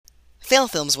Fail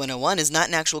Films 101 is not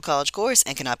an actual college course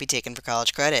and cannot be taken for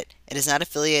college credit. It is not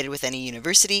affiliated with any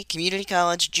university, community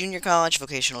college, junior college,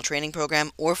 vocational training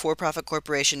program, or for-profit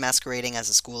corporation masquerading as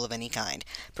a school of any kind.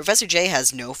 Professor J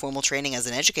has no formal training as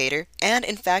an educator, and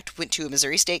in fact went to a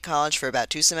Missouri State College for about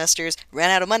 2 semesters, ran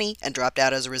out of money, and dropped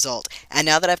out as a result. And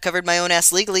now that I've covered my own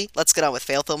ass legally, let's get on with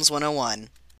Fail Films 101.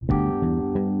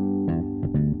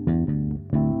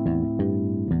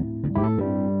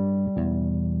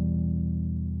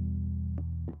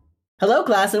 Hello,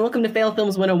 class, and welcome to Fail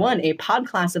Films 101, a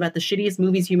podcast about the shittiest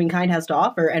movies humankind has to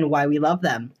offer and why we love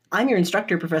them. I'm your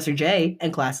instructor, Professor J,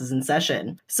 and class is in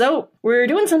session. So, we're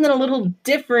doing something a little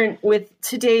different with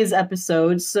today's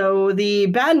episode. So, the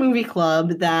Bad Movie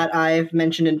Club that I've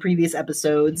mentioned in previous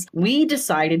episodes, we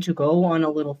decided to go on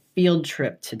a little field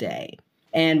trip today.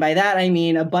 And by that, I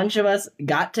mean a bunch of us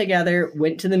got together,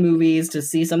 went to the movies to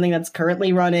see something that's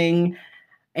currently running,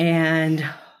 and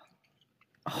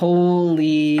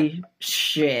holy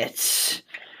shit.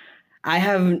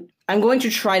 I'm going to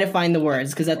try to find the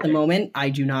words, because at the moment, I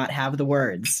do not have the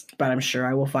words, but I'm sure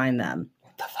I will find them.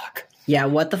 What the fuck? Yeah,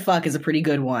 what the fuck is a pretty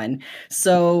good one.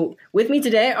 So, with me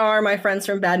today are my friends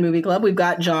from Bad Movie Club. We've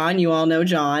got John. You all know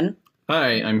John.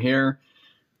 Hi, I'm here.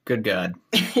 Good God.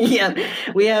 Yeah,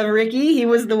 we have Ricky. He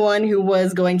was the one who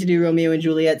was going to do Romeo and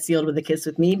Juliet Sealed with a Kiss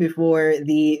with Me before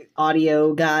the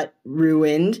audio got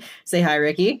ruined. Say hi,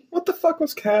 Ricky. What the fuck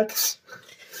was Cats?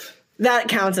 That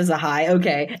counts as a hi,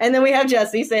 okay. And then we have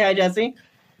Jesse. Say hi, Jesse.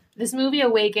 This movie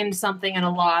awakened something in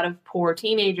a lot of poor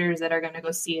teenagers that are going to go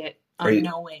see it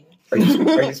unknowing. Are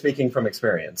you speaking from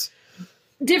experience?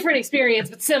 Different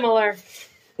experience, but similar.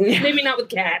 Yeah. Maybe not with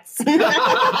cats.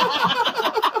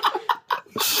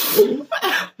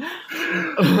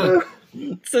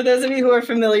 So those of you who are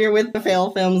familiar with the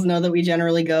Fail Films know that we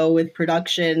generally go with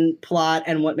production, plot,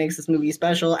 and what makes this movie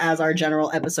special as our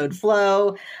general episode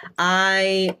flow.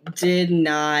 I did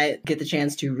not get the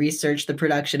chance to research the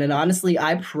production, and honestly,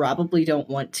 I probably don't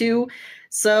want to.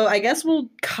 So I guess we'll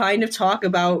kind of talk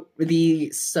about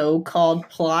the so-called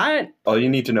plot. All you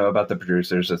need to know about the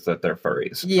producers is that they're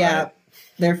furries. Yeah, right?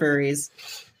 They're furries.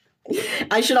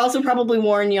 I should also probably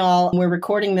warn y'all, we're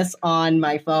recording this on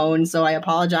my phone, so I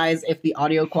apologize if the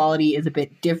audio quality is a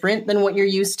bit different than what you're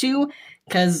used to,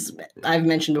 because I've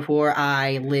mentioned before,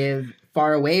 I live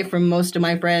far away from most of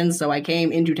my friends, so I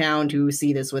came into town to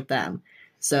see this with them.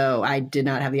 So I did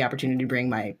not have the opportunity to bring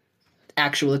my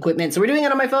actual equipment, so we're doing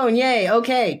it on my phone. Yay,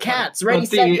 okay, Cats, ready,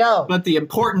 set, go. But the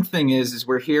important thing is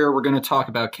we're here, we're going to talk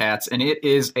about Cats, and it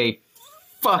is a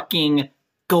fucking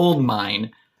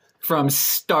goldmine. From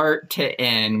start to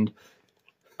end.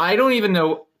 I don't even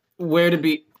know where to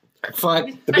be. Fuck.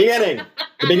 The beginning.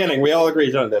 The beginning. We all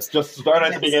agreed on this. Just start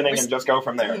at the beginning and just go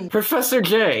from there. Professor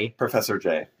J. Professor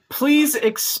J. Please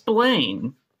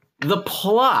explain the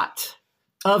plot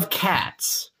of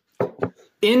Cats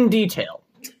in detail.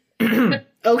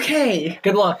 Okay.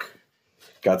 Good luck.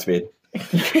 Godspeed.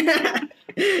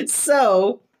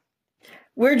 So,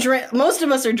 most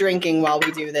of us are drinking while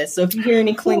we do this, so if you hear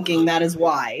any clinking, that is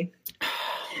why.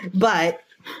 But,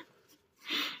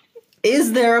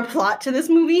 is there a plot to this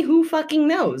movie? Who fucking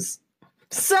knows?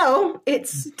 So, it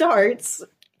starts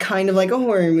kind of like a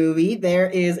horror movie. There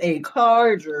is a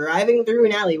car driving through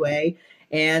an alleyway,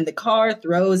 and the car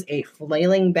throws a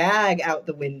flailing bag out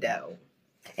the window.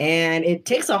 And it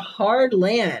takes a hard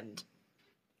land.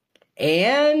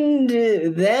 And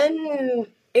then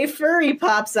a furry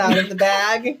pops out of the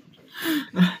bag.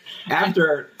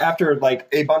 After like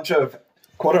a bunch of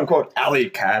quote unquote alley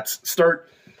cats start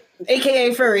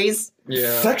AKA furries.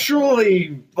 Yeah.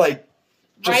 Sexually like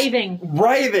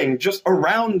Writhing just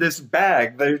around this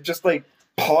bag. They're just like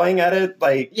pawing at it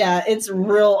like Yeah, it's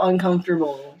real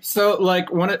uncomfortable. So, like,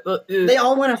 they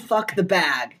all want to fuck the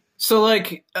bag. So,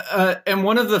 like, and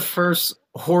one of the first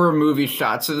horror movie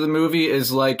shots of the movie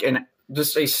is like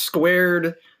just a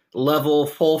squared level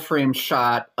full frame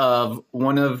shot of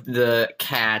one of the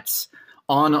cats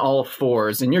on all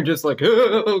fours, and you're just like,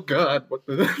 oh god, what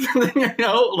the you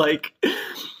know, like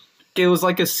it was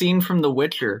like a scene from The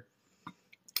Witcher,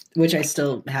 which I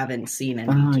still haven't seen.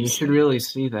 Oh, you should really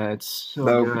see that. It's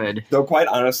so good. Though quite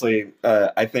honestly,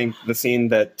 I think the scene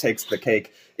that takes the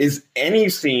cake is any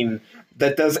scene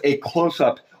that does a close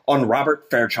up on Robert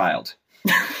Fairchild.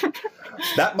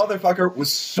 That motherfucker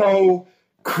was so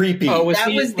creepy. Oh, was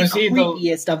the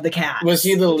creepiest of the cats. Was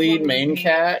he the lead main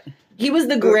cat? He was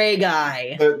the gray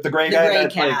guy. The gray guy gray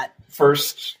that cat. like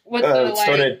first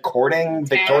started courting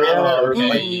Victoria. Oh, or, okay.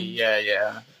 like,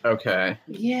 Yeah. Okay.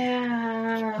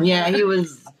 Yeah, he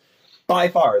was by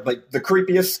far like the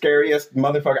creepiest, scariest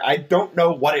motherfucker. I don't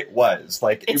know what it was.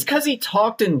 Like it's because he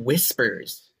talked in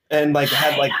whispers. and like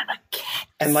had like I'm a cat.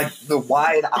 and like the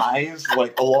wide eyes,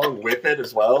 like along with it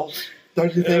as well.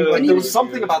 Don't you think? Like there was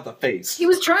something about the face. He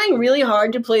was trying really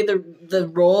hard to play the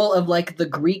role of like the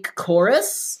Greek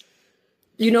chorus.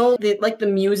 You know, like the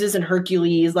Muses and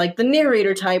Hercules, like the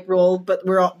narrator type role, but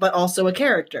also a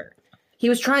character. He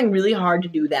was trying really hard to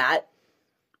do that,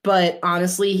 but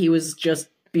honestly, he was just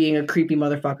being a creepy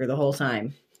motherfucker the whole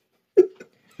time.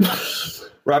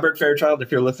 Robert Fairchild,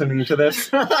 if you're listening to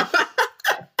this,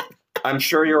 I'm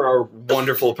sure you're a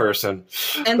wonderful person.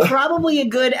 And probably a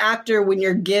good actor when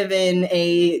you're given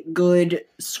a good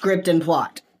script and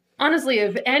plot. Honestly,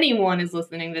 if anyone is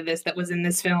listening to this that was in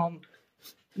this film,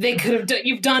 they could have done.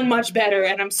 You've done much better,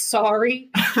 and I'm sorry.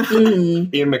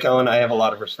 Mm. Ian McKellen, I have a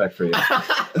lot of respect for you.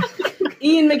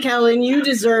 Ian McKellen, you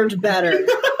deserved better.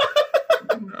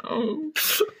 No.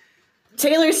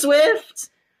 Taylor Swift,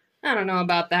 I don't know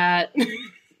about that.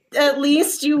 at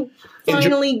least you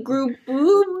finally grew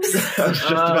boobs. I was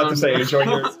just about to say, enjoy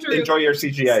True. your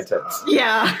CGI tips.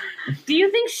 Yeah. Do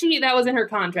you think that was in her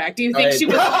contract? Do you think she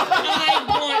was I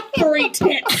want furry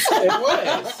tits? It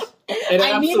was. It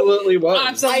I need- absolutely was.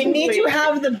 Absolutely. I need to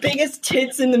have the biggest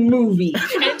tits in the movie.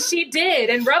 And she did.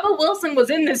 And Rebel Wilson was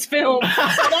in this film. So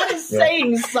that is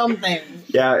saying something.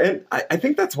 Yeah, and I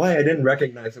think that's why I didn't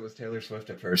recognize it was Taylor Swift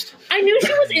at first. I knew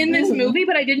she was in this movie,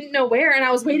 but I didn't know where. And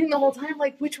I was waiting the whole time,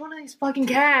 like, which one of these fucking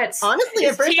cats? Honestly,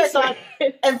 at is first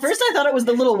I thought it was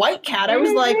the little white cat. I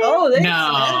was like, oh, there's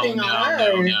some editing on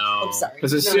her. Oh, sorry.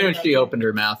 Because as No, soon no, as no. she opened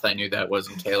her mouth, I knew that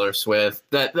wasn't Taylor Swift.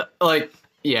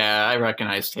 Yeah, I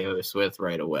recognized Taylor Swift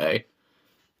right away.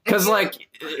 Because,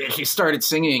 she started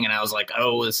singing, and I was like,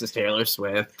 oh, this is Taylor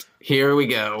Swift. Here we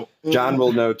go. John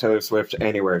will know Taylor Swift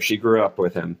anywhere. She grew up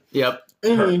with him. Yep.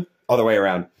 Mhm. All the way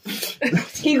around.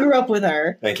 He grew up with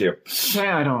her. Thank you.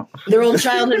 Yeah, I don't They're old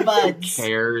childhood buds.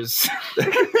 cares.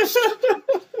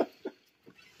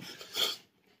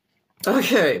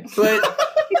 Okay,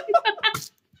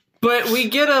 but we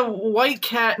get a white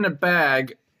cat in a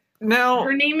bag. Now,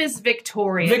 Her name is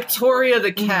Victoria. Victoria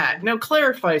the cat. Now,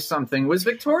 clarify something. Was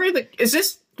Victoria is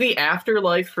this the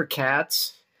afterlife for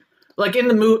cats? Like in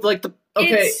the movie,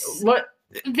 It's- what?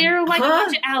 They're like Huh? a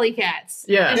bunch of alley cats.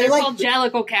 Yeah. And they're They're like- called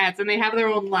Jellicle cats, and they have their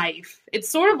own life. It's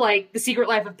sort of like The Secret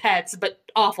Life of Pets, but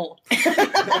awful. Not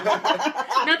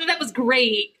that was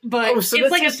great, but Oh, so it's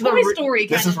this like a is the Toy re- Story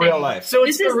kind This of is real thing. life. So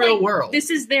it's This the is real like- world. This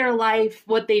is their life,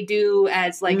 what they do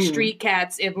as like Mm. street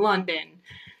cats in London.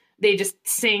 They just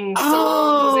sing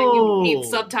songs, and you need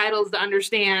subtitles to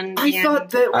understand. I and- thought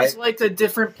that was like a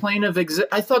different plane of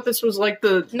I thought this was like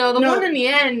the. No, the No. one in the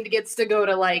end gets to go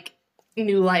to like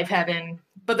New Life Heaven,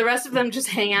 but the rest of them just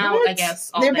hang out, What? I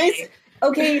guess, all They're day.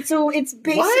 Okay, so it's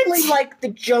basically like the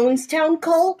Jonestown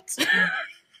cult.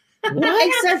 What?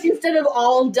 Except instead of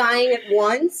all dying at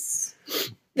once,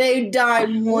 they die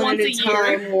one Once at a a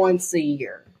year. time once a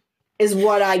year. Is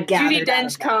what I gathered. Judy out Dench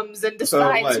of that. comes and So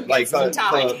decides who what, like gets to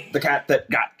die. the cat that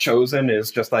got chosen is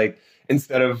just like,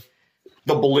 instead of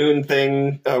the balloon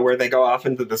thing where they go off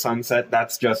into the sunset,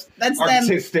 that's just That's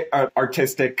them.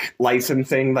 artistic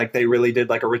licensing. Like they really did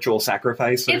like a ritual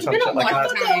sacrifice or It's some been a shit like I long that.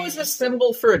 thought that was a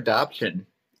symbol for adoption.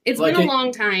 It's Like been a it-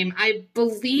 long time. I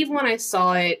believe when I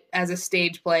saw it as a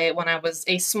stage play when I was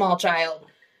a small child,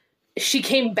 she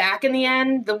came back in the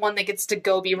end, the one that gets to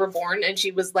go be reborn, and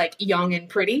she was like young and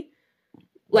pretty.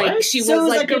 Like What? she So was it was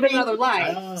like like a given re- another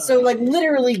life. So, like,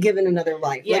 literally given another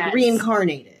life, Yes. like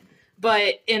reincarnated.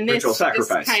 But in this, Ritual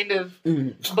sacrifice. this kind of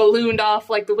Mm. ballooned off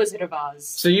like the Wizard of Oz.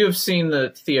 So you've seen the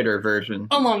theater version.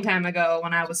 A long time ago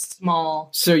when I was small.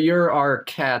 So you're our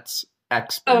cat's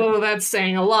expert. Oh, that's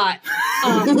saying a lot.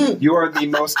 Um, You are the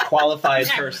most qualified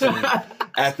person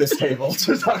at this table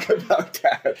to talk about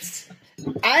cats.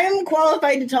 I'm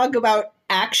qualified to talk about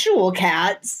actual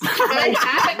cats.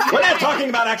 We're not talking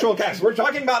about actual cats. We're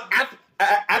talking about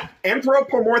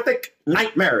anthropomorphic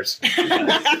nightmares.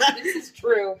 this is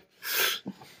true.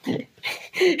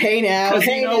 Hey now, 'Cause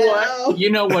hey you know now. what? You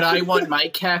know what I want my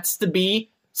cats to be?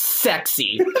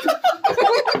 Sexy.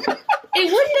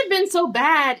 It wouldn't have been so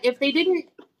bad if they didn't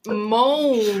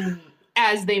moan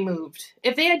as they moved.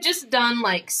 If they had just done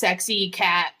like sexy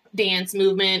cat dance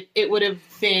movement, it would have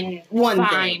been One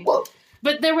fine. thing.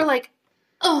 But they were like,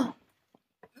 oh,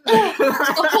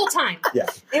 the whole time. Yeah.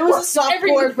 It was a Every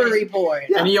softcore movement. furry porn.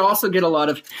 And you also get a lot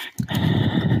of.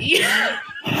 Yeah.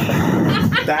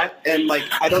 That and like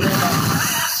I don't know about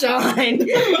Sean,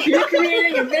 you're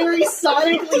creating a very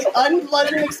sonically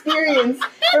unpleasant experience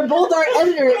for both our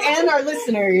editor and our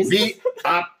listeners.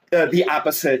 the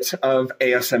opposite of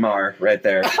ASMR right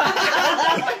there.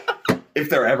 If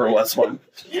there ever was one.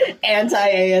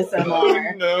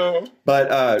 Anti-ASMR. No.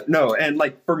 But no, and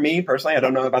like for me personally, I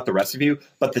don't know about the rest of you,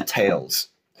 but the tails.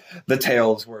 the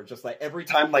tails were just like every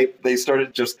time like they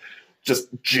started just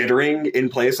jittering in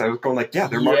place, I was going like, yeah,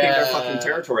 they're marking their fucking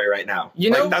territory right now.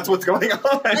 You like, know, that's what's going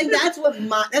on. Like that's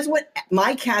what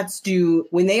my cats do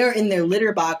when they are in their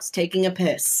litter box taking a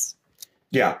piss.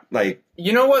 Yeah, like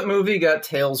you know what movie got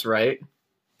tails right?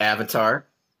 Avatar.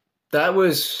 That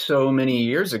was so many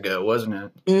years ago, wasn't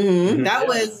it? Mm-hmm. That Yeah.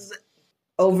 was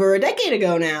over a decade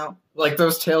ago now. Like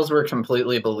those tales were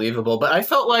completely believable, but I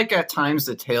felt like at times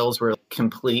the tales were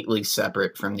completely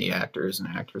separate from the actors and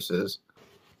actresses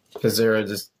because they were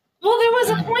just. Well, there was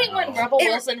a point when Rebel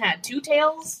Wilson had two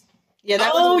tails, Yeah,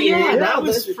 that was weird. yeah, Yeah, that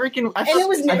was those- freaking. And it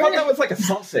was I thought that was like a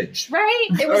sausage. right?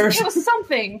 It was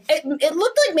something. It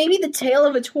looked like maybe the tail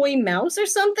of a toy mouse or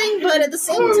something, but at the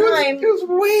same time, It was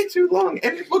way too long,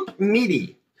 and it looked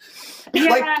meaty.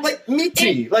 Yeah. Like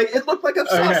meaty. Like it looked like a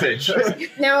sausage.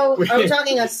 now are we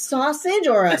talking a sausage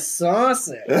or a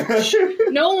sausage?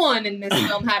 No one in this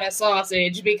film had a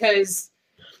sausage because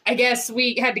I guess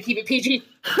we had to keep it PG.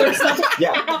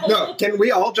 Yeah. No, can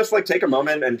we all just like take a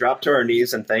moment and drop to our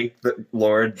knees and thank the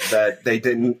Lord that they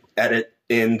didn't edit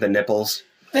in the nipples?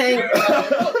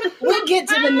 We'll get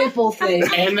to the nipple thing.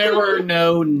 And there were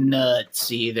no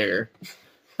nuts either.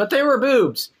 But they were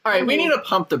boobs. All right, we need to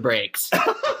pump the brakes.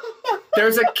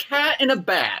 There's a cat in a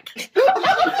bag. We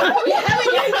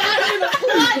haven't even gotten to the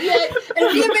plot yet, and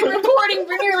we have been recording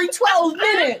for nearly 12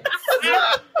 minutes.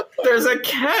 There's a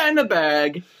cat in a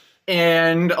bag,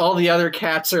 and all the other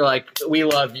cats are like, "We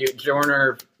love you. Join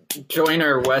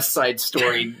our West Side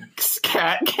Story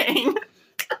cat gang."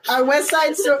 Our West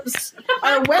Side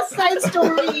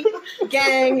Story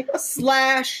gang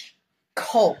 /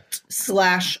 cult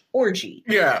 / orgy.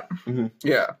 Yeah. Mhm.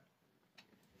 Yeah.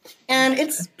 And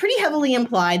it's pretty heavily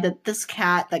implied that this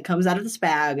cat that comes out of this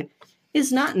bag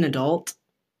is not an adult.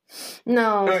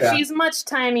 No, Oh, yeah. she's much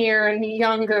tinier and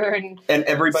younger and And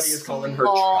everybody is calling her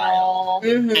child.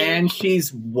 small. And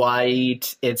she's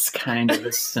white. It's kind of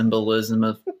a symbolism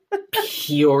of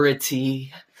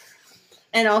purity.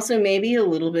 And also maybe a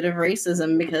little bit of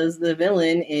racism because the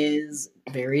villain is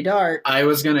very dark. I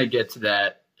was gonna get to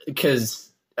that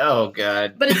because, oh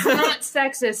god. But it's not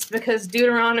sexist because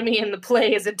Deuteronomy in the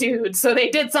play is a dude, so they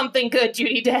did something good,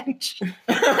 Judi Dench.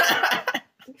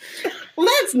 Well,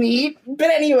 that's neat. But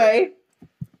anyway.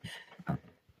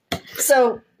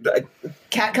 So,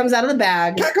 cat comes out of the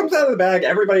bag. Cat comes out of the bag,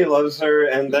 everybody loves her,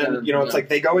 and then, Yeah, you know, it's yeah. like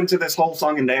they go into this whole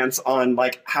song and dance on,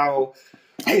 like, how,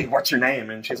 hey, what's your name?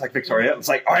 And she's like, Victoria. It's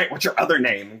like, all right, what's your other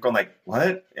name? I'm going like,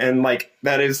 what? And, like,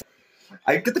 that is,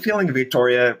 I get the feeling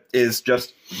Victoria is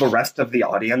just the rest of the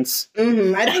audience.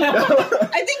 Mm-hmm. I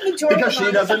think Victoria Because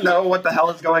she doesn't know what the hell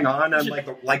is going on, and,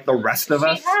 like the rest of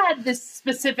us. She had this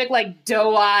specific, like,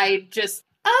 doe-eyed, just,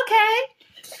 okay.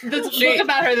 This look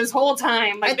about her this whole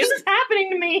time. Like, this is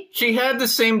happening to me. She had the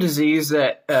same disease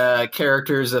that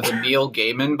characters of a Neil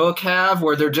Gaiman book have,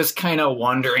 where they're just kind of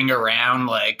wandering around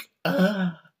like,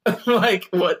 like,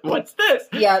 what's this?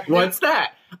 Yeah. What's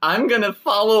that? I'm gonna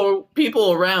follow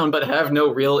people around but have no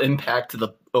real impact to the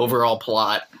overall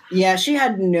plot. Yeah, she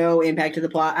had no impact to the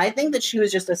plot. I think that she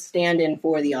was just a stand-in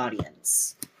for the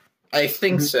audience. I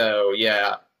think so,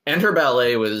 yeah. And her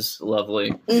ballet was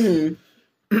lovely.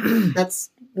 Mm-hmm. That's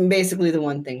basically the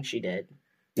one thing she did.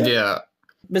 Yeah.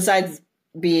 Besides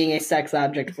being a sex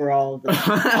object for all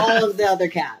of the other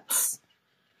cats.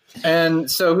 And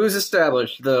so who's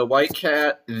established? The white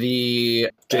cat, the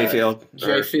J-Field.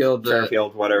 J-Field, the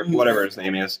Fairfield, whatever his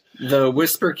name is.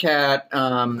 whisper cat,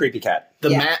 Creepy cat.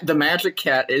 the magic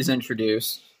cat is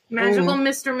introduced. Magical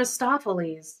Mr.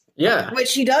 Mistopheles. Yeah.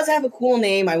 Which he does have a cool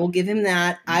name, I will give him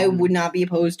that. I would not be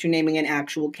opposed to naming an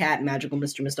actual cat Magical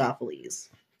Mr. Mistopheles.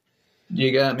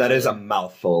 You got That is a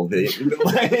mouthful. His name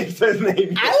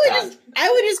I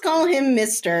would just call him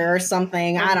Mister or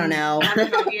something. I don't know. I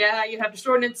don't know. Yeah, you have to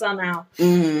shorten it somehow.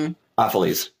 Mm-hmm.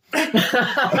 Apheles.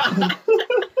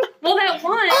 Well, that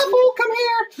one, Apple, come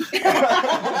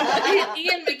here.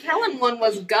 Ian McKellen one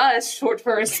was Gus, short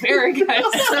for asparagus.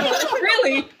 So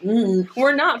really, Mm-hmm.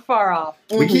 we're not far off.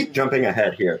 We keep jumping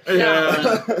ahead here.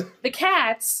 Yeah. The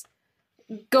cats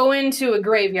go into a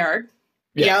graveyard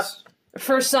Yes.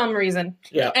 for some reason.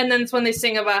 Yeah. And then it's when they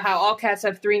sing about how all cats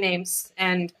have 3 names.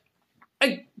 And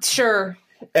sure.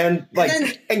 And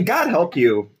and God help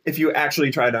you if you actually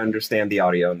try to understand the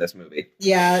audio in this movie.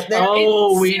 Yeah.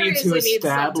 Oh, It we need to seriously needs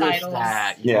establish subtitles.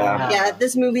 that. Yeah. Yeah,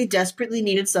 this movie desperately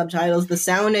needed subtitles. The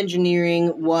sound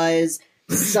engineering was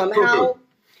somehow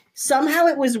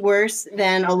it was worse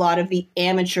than a lot of the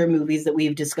amateur movies that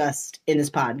we've discussed in this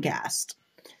podcast.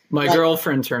 My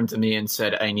girlfriend turned to me and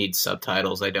said, I need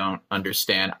subtitles. I don't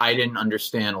understand. I didn't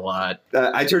understand a lot.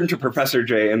 I turned to Professor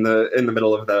J in the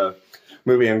middle of the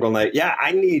movie and going like, yeah,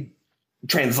 I need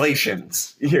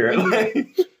translations here.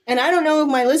 And I don't know if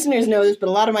my listeners know this, but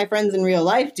a lot of my friends in real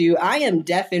life do. I am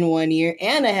deaf in one ear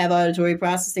and I have auditory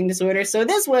processing disorder, so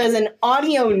this was an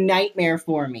audio nightmare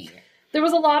for me. There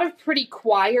was a lot of pretty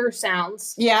choir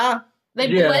sounds. Yeah. They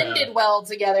blended well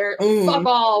together. Fuck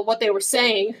all what they were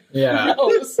saying. Yeah.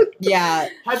 Who knows? Yeah.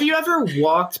 Have you ever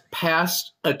walked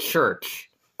past a church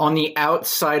on the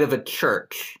outside of a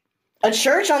church? A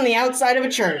church on the outside of a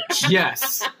church.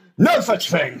 Yes. No such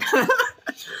thing.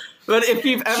 But if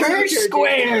you've ever Church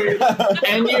square.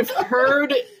 and you've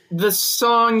heard the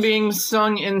song being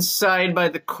sung inside by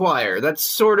the choir, that's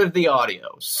sort of the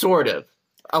audio. Sort of.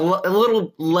 A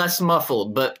little less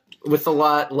muffled, but with a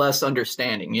lot less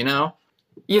understanding, you know?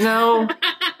 You know?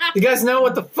 You guys know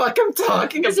what the fuck I'm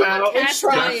talking about?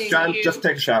 John, just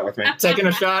take a shot with me. Taking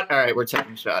a shot? All right, we're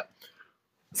taking a shot.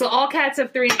 So all cats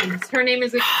have 3 names. Her name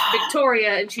is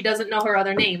Victoria, and she doesn't know her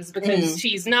other names because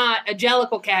she's not a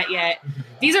Jellicle cat yet.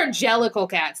 These are Jellicle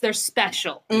cats. They're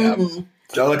special. Mm-hmm.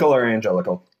 Jellicle or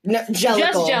angelical? No, Jellicle.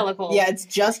 Just Jellicle. Yeah, it's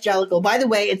just Jellicle. By the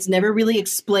way, it's never really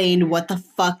explained what the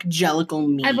fuck Jellicle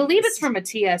means. I believe it's from a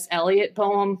T.S. Eliot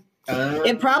poem.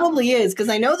 It probably is, because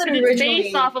I know that It's originally...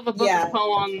 based off of a book of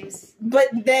poems. But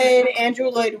then Andrew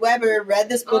Lloyd Webber read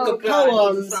this book of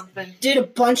poems, did a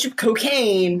bunch of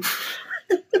cocaine,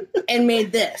 and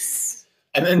made this.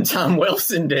 And then Tom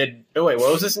Wilson did... Oh, wait,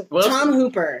 what was this? Tom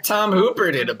Hooper. Tom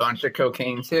Hooper did a bunch of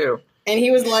cocaine, too. And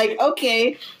he was like,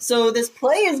 okay, so this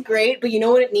play is great, but you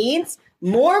know what it needs?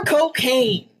 More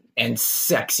cocaine. And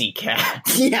sexy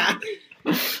cats. Yeah.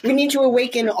 We need to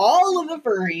awaken all of the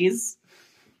furries.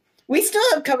 We still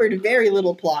have covered very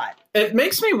little plot. It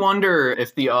makes me wonder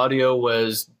if the audio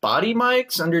was body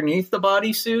mics underneath the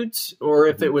bodysuits, or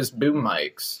if it was boom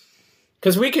mics.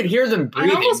 Because we could hear them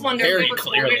breathing I almost wonder if very they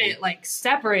recorded clearly. it like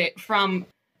separate from.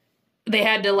 They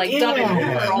had to like dub it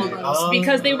over almost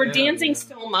because they were dancing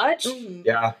so much.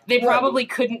 Yeah. They probably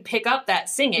couldn't pick up that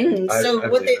singing. So I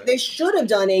what believe they should have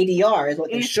done ADR is what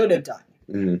they should have done.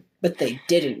 Mm. But they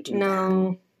didn't do that.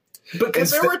 No, Because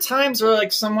there were times where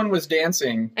like someone was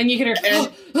dancing and you could hear.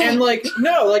 and like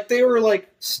no, like they were like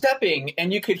stepping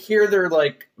and you could hear their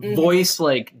like voice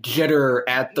like jitter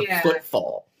at the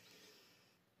footfall.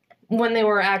 When they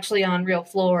were actually on real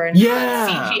floor and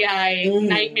CGI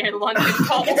Nightmare London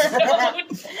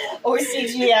cobblestone. Or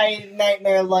CGI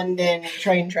Nightmare London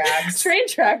train tracks. Train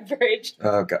track bridge.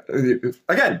 Oh, God.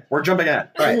 Again, we're jumping ahead.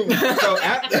 All right. So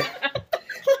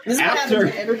This is what happens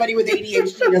when everybody with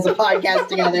ADHD does a podcast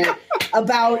together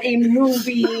about a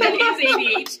movie. That is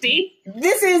ADHD.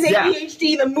 This is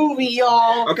ADHD, the movie,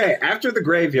 y'all. Okay, after the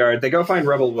graveyard, they go find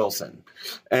Rebel Wilson.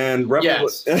 And Rebel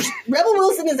Rebel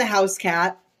Wilson is a house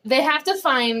cat. They have to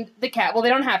find the cat. Well, they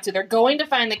don't have to. They're going to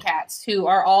find the cats who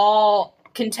are all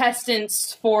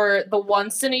contestants for the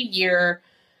once in a year.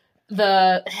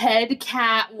 The head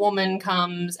cat woman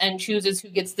comes and chooses who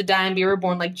gets to die and be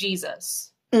reborn like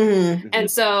Jesus. Mm-hmm.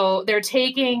 And so they're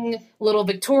taking little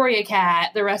Victoria cat,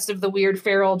 the rest of the weird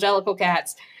feral Jellicle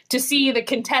cats, to see the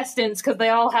contestants because they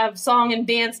all have song and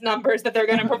dance numbers that they're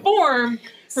going to perform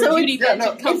for Judy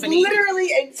Dench and Company. It's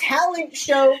literally a talent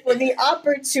show for the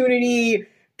opportunity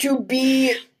to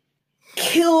be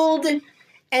killed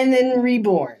and then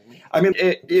reborn. I mean,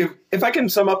 if I can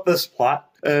sum up this plot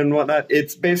and whatnot,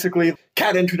 it's basically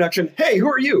cat introduction. Hey, who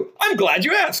are you? I'm glad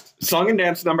you asked. Song and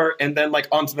dance number, and then like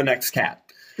on to the next cat.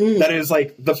 That is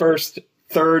like the first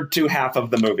third to half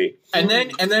of the movie. And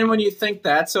then when you think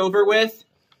that's over with,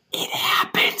 it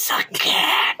happens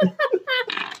again.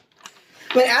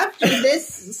 But after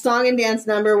this song and dance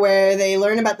number where they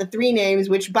learn about the 3 names,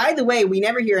 which, by the way, we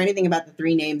never hear anything about the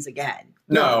 3 names again.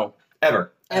 No.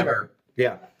 Ever.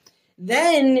 Yeah.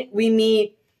 Then we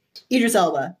meet Idris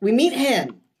Elba. We meet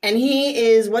him. And he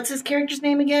is, what's his character's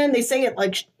name again? They say it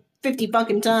like 50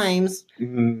 fucking times.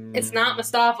 It's not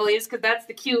Mistopheles because that's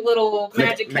the cute little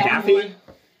magic cat McAfee? one.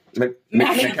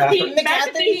 McAfee.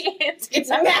 It's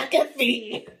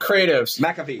McAfee. Kratos.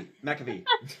 McAfee.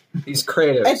 He's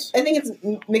Kratos. I think it's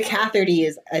McCafferty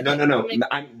is. No.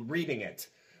 I'm reading it.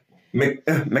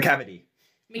 McCavity.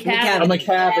 A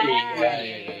McCavity.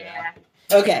 Yeah.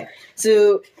 Okay,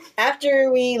 so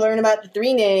after we learn about the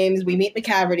 3 names, we meet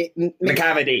McCavity.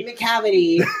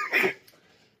 McCavity.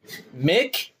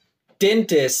 Mick,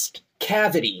 dentist,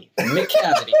 cavity.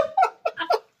 McCavity.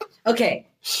 Okay.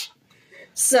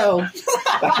 So,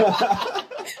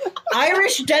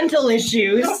 Irish dental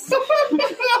issues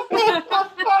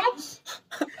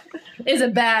is a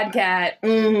bad cat.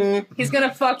 Mm-hmm. He's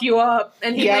gonna fuck you up,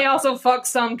 and he Yep. may also fuck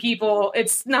some people.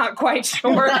 It's not quite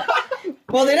sure.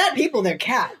 Well, they're not people; they're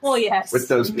cats. Well, yes. With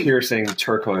those piercing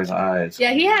turquoise eyes.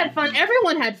 Yeah, he had fun.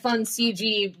 Everyone had fun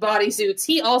CG bodysuits.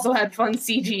 He also had fun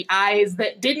CG eyes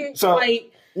that didn't So-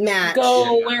 quite Match.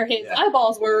 go Yeah. where his Yeah.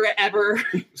 eyeballs were ever.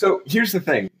 So here's the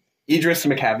thing: Idris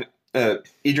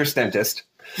Dentist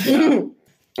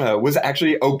was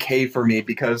actually okay for me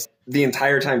because the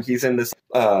entire time he's in this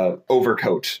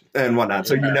overcoat and whatnot,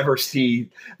 so you never see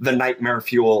the nightmare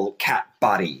fuel cat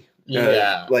body.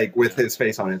 Like with his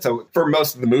face on it. So for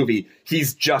most of the movie,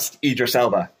 he's just Idris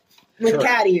Elba with Sure.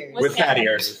 cat ears. with cat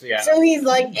ears. Yeah. So he's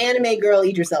like anime girl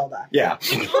Idris Elba. Yeah.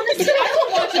 Honestly, I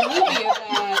don't watch a movie of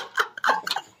that.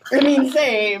 I mean,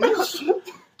 same.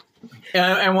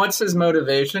 And what's his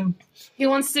motivation? He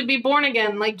wants to be born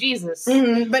again like Jesus.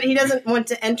 Mhm, but he doesn't want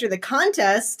to enter the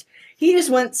contest. He just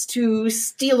wants to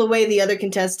steal away the other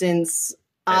contestants,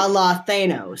 a la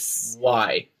Thanos.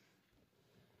 Why?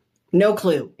 No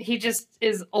clue. He just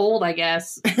is old, I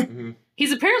guess. Mhm.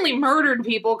 He's apparently murdered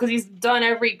people because he's done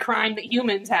every crime that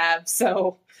humans have,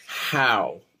 so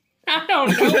How? I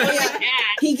don't know. Yeah.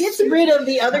 He gets rid of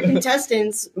the other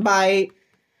contestants by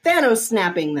Thanos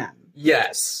snapping them.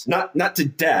 Yes. Not to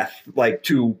death, like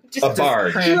to Just a to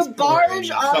barge. To a barge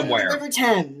on Somewhere. the River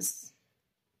Thames.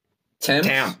 Tim?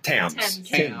 Tams. Tams.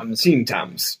 Team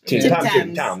Tams. Team Tim Tam. Team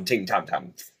Tams. Tam. Team Tam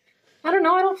Tam. I don't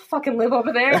know. I don't fucking live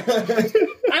over there.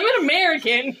 I'm an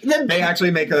American. They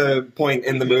actually make a point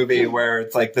in the movie where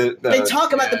it's like They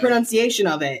talk about the pronunciation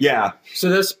of it. Yeah, So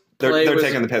this they're play was,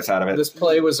 taking the piss out of it. this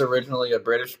play was originally a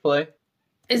British play.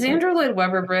 Is Andrew Lloyd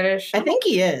Webber British? I think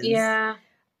he is. Yeah.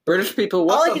 British people, All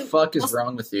what I the can- fuck is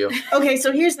wrong with you? Okay,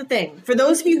 so here's the thing. For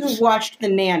those of you who've watched The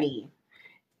Nanny,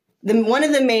 one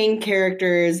of the main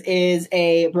characters is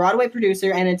a Broadway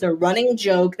producer, and it's a running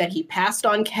joke that he passed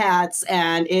on cats,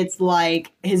 and it's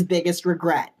like his biggest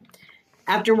regret.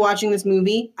 After watching this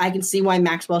movie, I can see why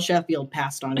Maxwell Sheffield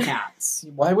passed on cats.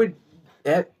 Why would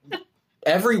that?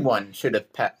 Everyone should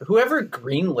have. Whoever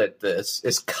greenlit this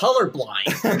is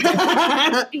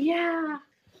colorblind. Yeah.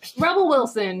 Rebel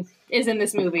Wilson is in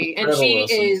this movie, and Rebel she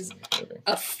Wilson's is in the movie.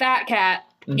 a fat cat.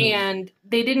 Mhm. And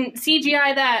they didn't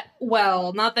CGI that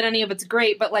well. Not that any of it's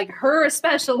great, but like her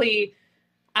especially,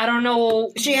 I don't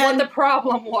know She what had- the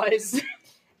problem was.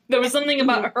 There was something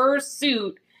about her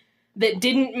suit that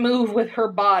didn't move with her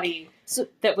body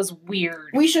that was weird.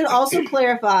 We should also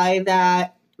clarify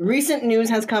that recent news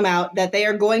has come out that they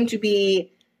are going to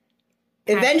be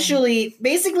eventually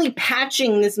basically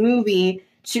patching this movie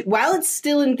to, while it's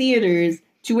still in theaters,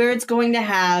 to where it's going to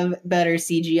have better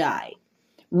CGI.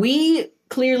 We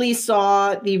clearly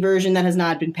saw the version that has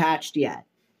not been patched yet.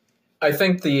 I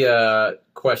think the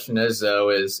question is, though,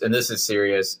 and this is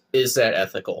serious, is that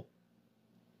ethical?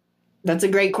 That's a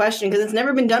great question because it's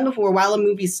never been done before while a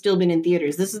movie's still been in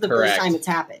theaters. This is the Correct. first time it's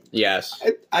happened. Yes.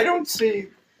 I don't see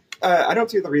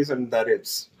the reason that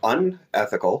it's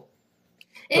unethical.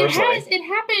 Personally. It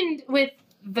happened with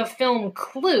the film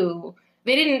Clue.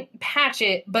 They didn't patch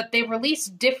it, but they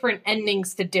released different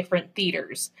endings to different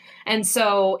theaters. And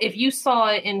so if you saw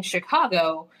it in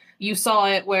Chicago, you saw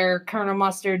it where Colonel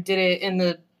Mustard did it in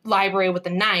the library with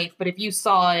the knife. But if you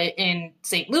saw it in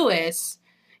St. Louis,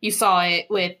 you saw it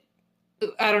with,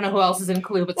 I don't know who else is in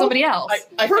Clue, but somebody else.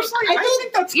 Personally, I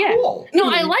think that's Yeah. cool. No,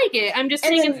 I like it. I'm just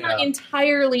And saying then- it's not Yeah.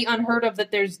 entirely unheard of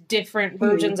that there's different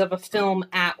versions of a film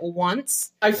at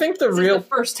once. I think the This is real the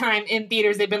first time in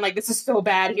theaters they've been like, this is so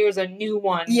bad, here's a new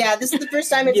one. Yeah, this is the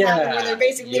first time it's Yeah. happened where they're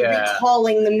basically Yeah.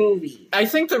 recalling the movie. I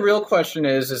think the real question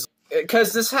is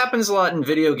because this happens a lot in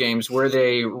video games where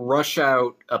they rush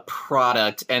out a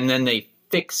product and then they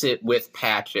fix it with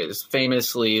patches,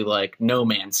 famously like No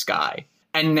Man's Sky.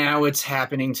 And now it's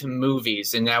happening to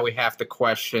movies, and now we have to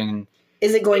question,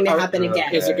 Is it going to happen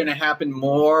again? is it going to happen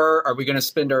more? Are we going to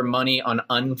spend our money on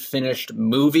unfinished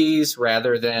movies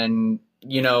rather than,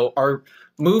 are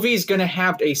movies going to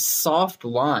have a soft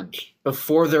launch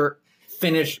before they're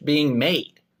finished being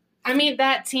made? I mean,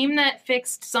 that team that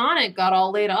fixed Sonic got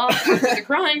all laid off with the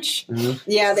crunch.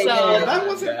 Yeah, they So- did. That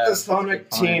wasn't the Sonic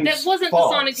team's That wasn't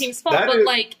fault. the Sonic team's fault, That but is-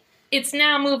 like, it's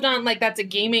now moved on. Like, that's a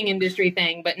gaming industry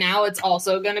thing, but now it's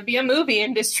also going to be a movie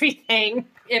industry thing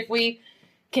if we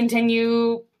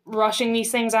continue rushing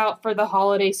these things out for the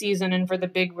holiday season and for the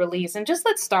big release. And just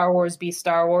let Star Wars be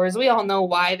Star Wars. We all know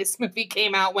why this movie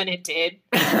came out when it did.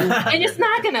 And it's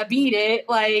not going to beat it.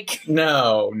 Like,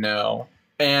 No.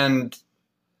 And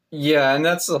yeah, and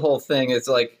that's the whole thing. It's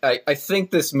like I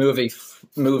think this movie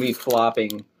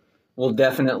flopping will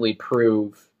definitely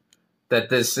prove that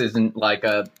this isn't like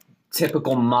a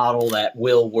typical model that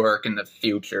will work in the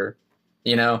future.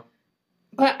 You know?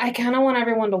 But I kind of want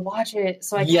everyone to watch it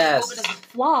so I can Yes. hope it doesn't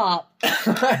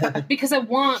flop. Because I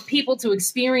want people to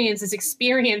experience this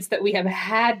experience that we have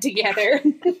had together.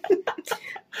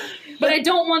 But I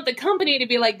don't want the company to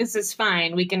be like, this is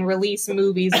fine. We can release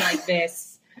movies like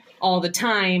this all the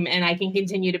time, and I can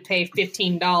continue to pay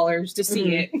 $15 to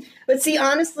see it. But see,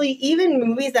 honestly, even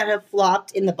movies that have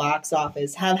flopped in the box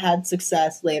office have had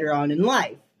success later on in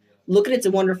life. Look at It's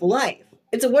a Wonderful Life.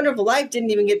 It's a Wonderful Life didn't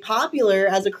even get popular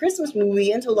as a Christmas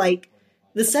movie until like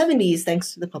the 70s,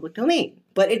 thanks to the public domain.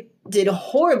 But it did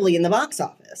horribly in the box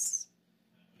office.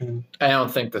 I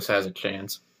don't think this has a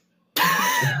chance.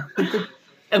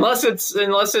 unless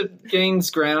it gains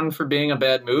ground for being a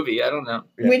bad movie. I don't know.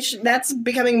 Yeah. Which that's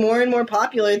becoming more and more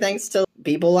popular thanks to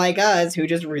people like us who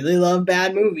just really love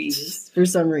bad movies for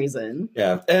some reason.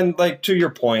 Yeah, and like to your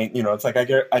point, it's like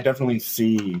I definitely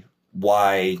see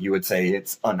why you would say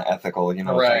it's unethical. It's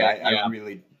Right, like yeah. I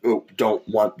really don't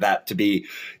want that to be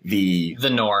the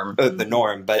norm. the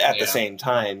norm, but at Yeah. the same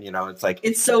time, it's like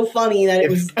It's so funny that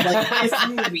it was like this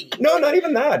movie. no, not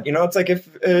even that. It's like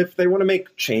if they want to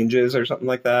make changes or something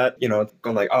like that, it's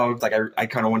going like, oh, it's like I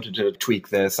kind of wanted to tweak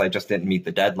this, I just didn't meet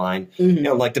the deadline.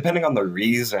 Mhm. Like depending on the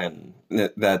reason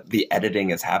that the editing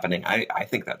is happening, I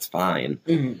think that's fine.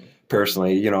 Mhm.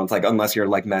 Personally, it's like unless you're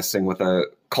like messing with a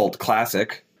cult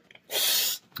classic.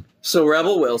 So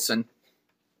Rebel Wilson.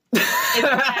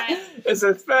 It's Is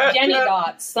it that? Jenny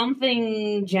Dots.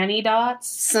 Something Jenny Dots.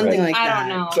 Something Right. like that. I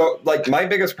don't know. So, like, my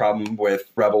biggest problem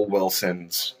with Rebel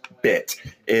Wilson's bit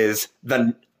is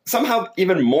the somehow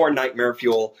even more nightmare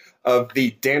fuel of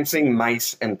the dancing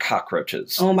mice and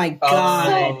cockroaches. Oh my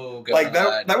god. Oh, God. Like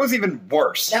that was even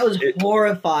worse. That was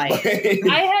horrifying.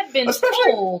 I had been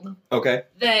Especially- told okay.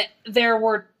 that there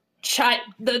were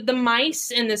the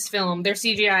mice in this film. They're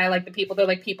CGI, like they're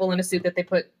like people in a suit that they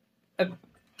put a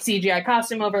CGI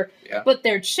costume over, Yeah. but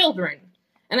they're children.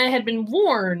 And I had been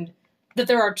warned that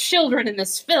there are children in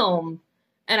this film,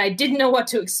 and I didn't know what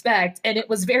to expect, and it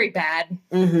was very bad.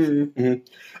 Mm-hmm.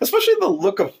 Especially the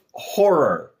look of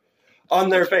horror on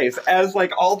their face as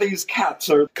like all these cats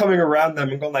are coming around them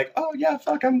and going like, "Oh yeah,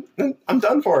 fuck, I'm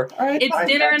done for." All right, It's fine,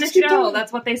 dinner yeah, and a just keep show. doing it.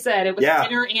 That's what they said. It was Yeah.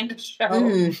 dinner and a show.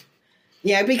 Mhm.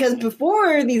 Yeah, because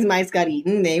before these mice got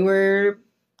eaten, they were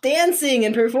dancing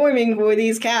and performing for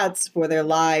these cats for their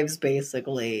lives,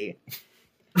 basically.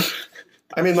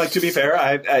 I mean, like to be fair,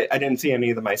 I didn't see any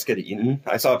of the mice get eaten.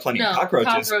 I saw plenty No, of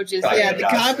cockroaches. cockroaches. Oh, Yeah, the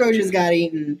gosh. cockroaches got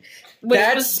eaten. Which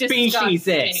That's was disgusting.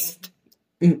 speciesist.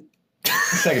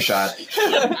 Take a shot.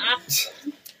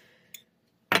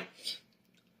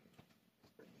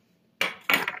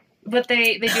 But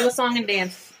they do a song and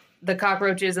dance, the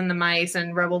cockroaches and the mice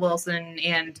and Rebel Wilson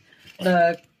and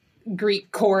the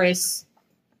Greek chorus.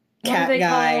 What Cat are they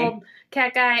guy. called?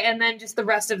 Cat guy, and then just the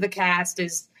rest of the cast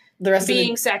is The rest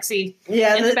being of sexy. the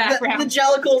yeah, in the background. the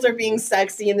jellicles are being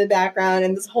sexy in the background,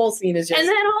 and this whole scene is just And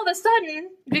then all of a sudden,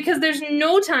 because there's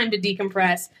no time to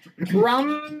decompress,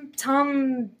 Rum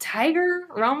Tum Tiger?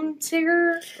 Rum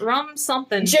Tigger? Rum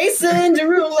something. Jason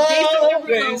Derulo. Jason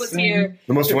Derulo was here.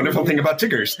 The most wonderful thing about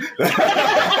Tiggers.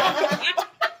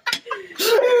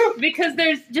 Because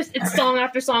it's song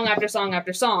after song after song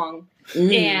after song.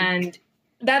 Mm. And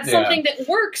that's Yeah. something that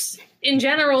works in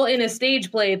general in a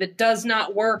stage play that does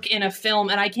not work in a film,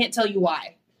 and I can't tell you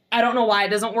why. I don't know why it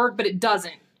doesn't work, but it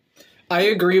doesn't. I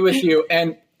agree with you.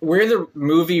 And where the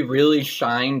movie really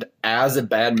shined as a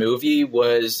bad movie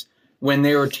was when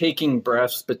they were taking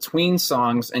breaths between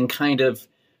songs and kind of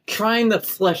trying to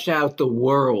flesh out the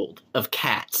world of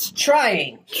cats.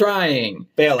 Trying.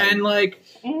 Bailing. And like,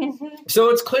 so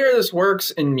it's clear this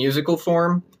works in musical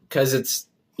form because it's,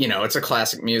 it's a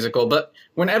classic musical. But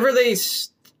whenever they,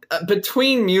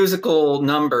 between musical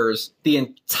numbers, the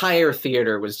entire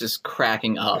theater was just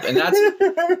cracking up. And that's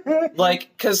like,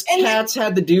 because And cats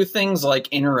had to do things like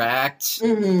interact,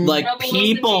 Mhm. like Rebel Wilson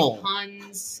people. made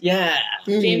puns. Yeah.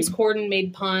 Mhm. James Corden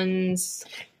made puns.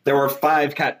 There were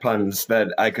 5 cat puns that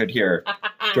I could hear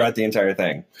throughout the entire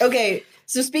thing. Okay,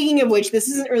 so speaking of which, this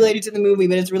isn't related to the movie,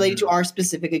 but it's related to our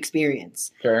specific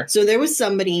experience. Sure. So there was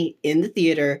somebody in the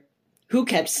theater who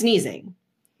kept sneezing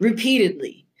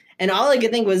repeatedly. And all I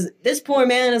could think was, this poor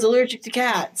man is allergic to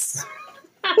cats.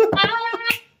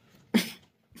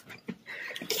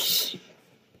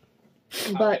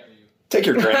 But Take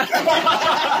your drink.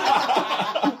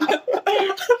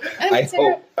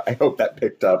 I hope that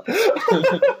picked up.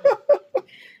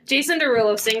 Jason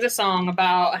Derulo sings a song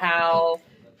about how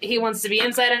he wants to be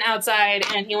inside and outside,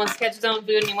 and he wants to catch his own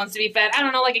food, and he wants to be fed. I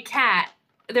don't know, like a cat.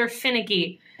 They're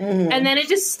finicky. Mhm. And then it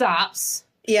just stops.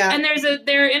 Yeah. And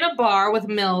they're in a bar with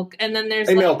milk, and then there's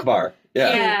A like, milk bar.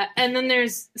 Yeah. Yeah, and then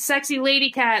there's sexy lady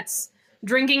cats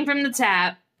drinking from the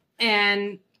tap,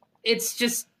 and it's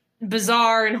just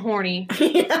bizarre and horny.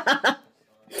 Yeah.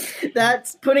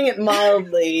 That's putting it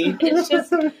mildly. It's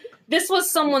just, this was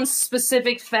someone's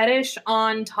specific fetish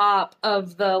on top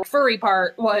of the furry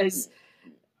part was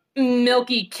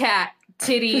milky cat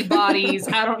titty bodies.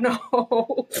 I don't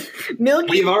know. Milky,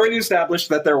 We've already established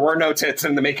that there were no tits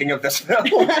in the making of this film.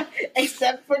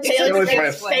 except for Taylor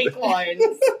Taylor Swift's Swift. fake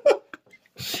ones.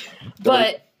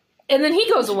 But, and then he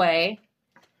goes away.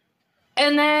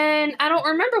 And then I don't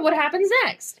remember what happens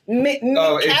next.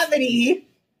 Oh, it's- Cavity.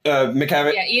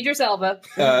 McCavitt Yeah, Idris Elba.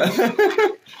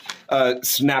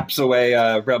 snaps away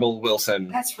Rebel Wilson,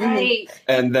 That's right.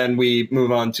 and then we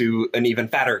move on to an even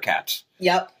fatter cat,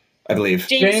 Yep. I believe.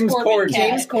 James Corden.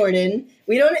 James Corden.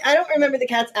 I don't remember the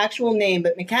cat's actual name,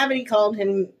 but McCavity called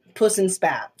him Puss in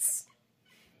Spats.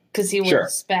 Because he Sure.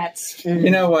 was spats. You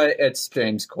know what? It's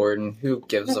James Corden. Who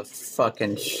gives a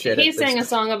fucking shit? He at sang a this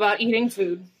song about eating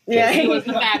food. Yeah, He was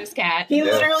the fattest cat. He Yeah.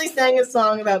 literally sang a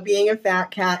song about being a fat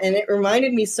cat, and it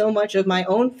reminded me so much of my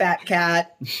own fat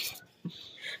cat.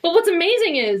 But what's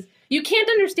amazing is you can't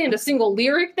understand a single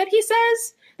lyric that he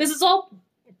says. This is all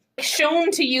shown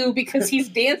to you because he's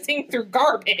dancing through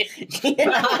garbage. Because you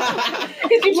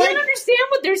can't understand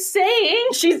what they're saying.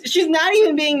 She's not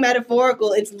even being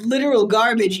metaphorical. It's literal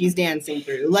garbage he's dancing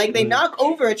through. Like, they knock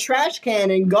over a trash can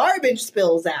and garbage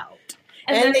spills out.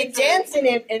 And then they it's dance in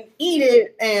it and eat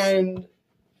it, and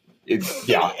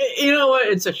Yeah. You know what?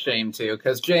 It's a shame too,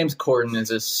 because James Corden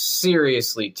is a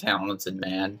seriously talented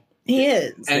man. he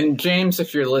is. And James,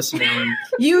 if you're listening,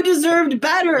 You deserved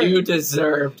better. you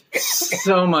deserved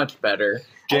so much better.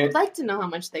 I would like to know how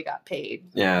much they got paid.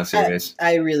 Yeah, serious.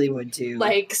 I really would too.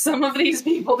 Like, some of these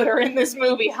people that are in this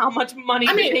movie, how much money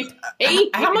I did mean, they pay?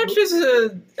 How much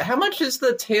is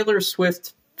the Taylor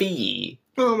Swift fee?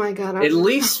 Oh my god. At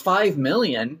least $5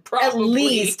 million. At Probably.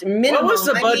 least minimum. What was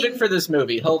the I budget mean, for this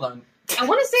movie? Hold on. I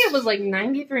want to say it was like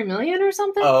 93 million or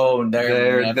something. Oh,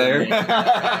 There.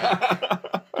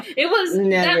 It was,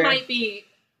 Never. that might be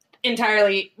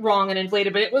entirely wrong and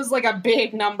inflated, but it was like a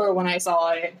big number when I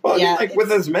saw it. Well, Yeah, like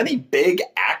with as many big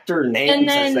actor names And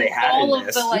as then they had all in of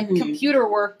this. the like Mhm. computer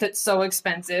work that's so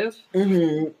expensive.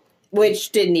 Mhm.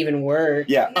 Which didn't even work.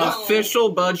 Yeah. No. Official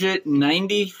budget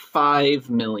 $95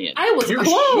 million. I was You're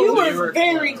close. You You were were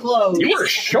very close. You were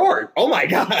short. Oh my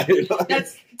god.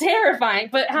 That's terrifying.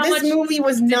 But how This much? movie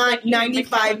was not did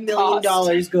 $95 million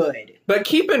cost? good. But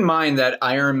keep in mind that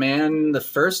Iron Man, the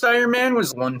first Iron Man,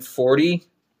 was 140,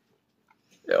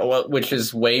 which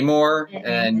is way more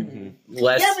and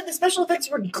less. Yeah, but the special effects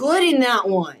were good in that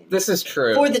one. This is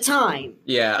true. For the time.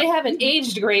 Yeah. They haven't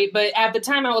aged great, but at the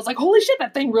time I was like, holy shit,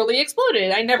 that thing really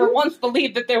exploded. I never once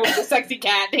believed that there was a sexy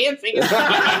cat dancing.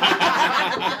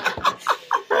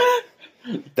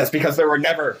 That's because there were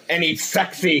never any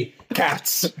sexy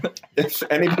cats. If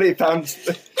anybody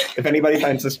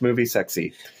finds this movie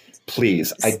sexy,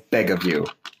 please, I beg of you,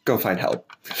 go find help.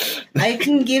 I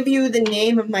can give you the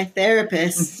name of my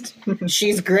therapist.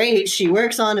 She's great. She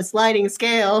works on a sliding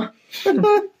scale.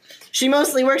 She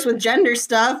mostly works with gender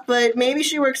stuff, but maybe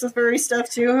she works with furry stuff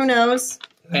too. Who knows?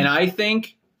 And I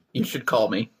think you should call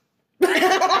me.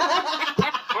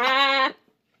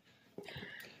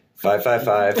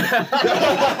 555.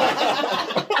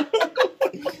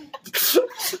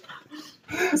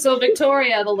 So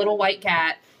Victoria, the little white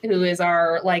cat, who is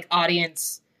our like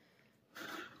audience,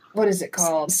 what is it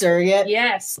called? Surrogate.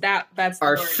 Yes, that's the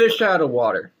Our word. fish out of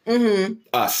water. Mm-hmm.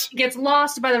 Us. Gets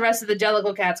lost by the rest of the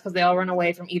Jellicle cats because they all run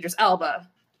away from Idris Elba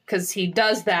because he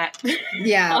does that.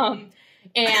 Yeah.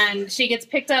 And she gets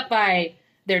picked up by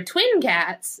their twin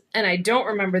cats, and I don't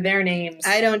remember their names.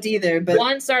 I don't either, but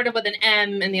One started with an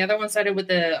M, and the other one started with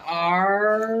the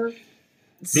R.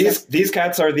 These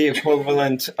cats are the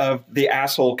equivalent of the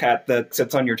asshole cat that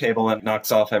sits on your table and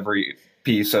knocks off every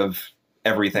piece of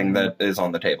everything that is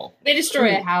on the table. They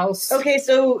destroy a house. Okay,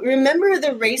 so remember the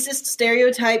racist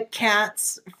stereotype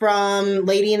cats from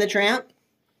Lady and the Tramp?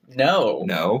 No.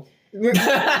 No.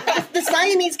 The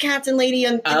Siamese cats in Lady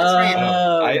and the Tramp.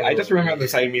 Oh. I just remember the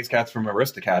Siamese cats from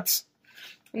Aristocats.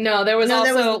 No, there was No,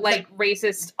 there also was, like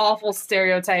racist, awful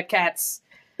stereotype cats.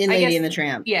 In I Lady guess- and the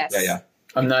Tramp. Yes. Yeah.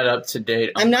 I'm not up to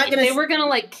date. I'm not gonna. They were gonna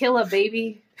like kill a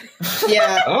baby.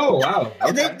 Yeah. Oh, wow.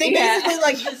 They Yeah. basically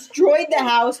like destroyed the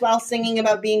house while singing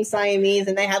about being Siamese,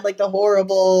 and they had like the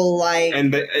horrible like.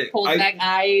 And Pulled I back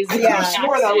eyes. could Yeah. have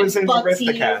swore that was in Buck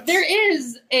Aristocats. There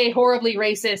is a horribly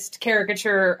racist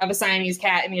caricature of a Siamese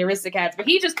cat in the Aristocats, but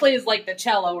he just plays like the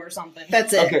cello or something.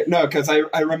 That's it. Okay, no, because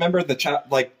I remember the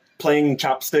playing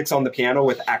chopsticks on the piano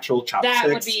with actual chopsticks. That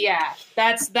would be, yeah.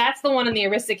 That's the one in the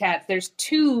Aristocats. There's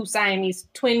 2 Siamese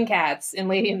twin cats in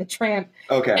Lady and the Tramp,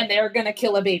 Okay. and they're gonna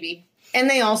kill a baby. And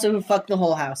they also fucked the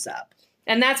whole house up.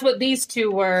 And that's what these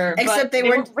 2 were. Except but they were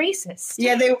weren't- racist.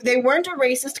 Yeah, they weren't a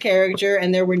racist character,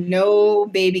 and there were no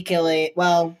baby killing.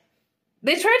 Well,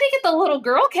 They tried to get the little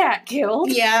girl cat killed.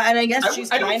 yeah, and I guess I-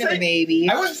 she's I don't kind of a think- baby.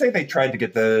 I wouldn't say they tried to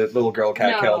get the little girl cat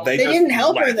No. killed. They just didn't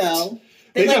help her left. though.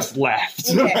 They like- just left.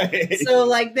 Okay, Right? so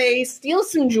like they steal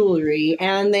some jewelry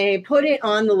and they put it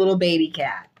on the little baby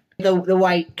cat, the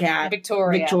white cat,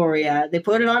 Victoria. They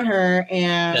put it on her,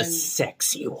 and The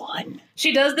sexy one.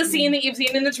 She does the scene that you've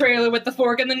seen in the trailer with the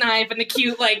fork and the knife and the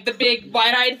cute, like, the big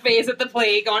wide-eyed face at the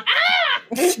plate going, ah!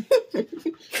 the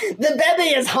baby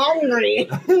is hungry.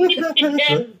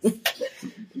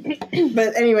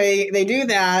 But anyway, they do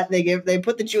that. They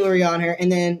put the jewelry on her,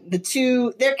 and then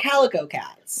they're calico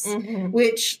cats, Mhm.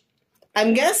 which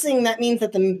I'm guessing that means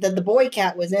that the boy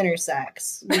cat was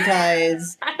intersex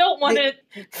because I don't want to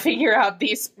figure out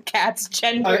these cats'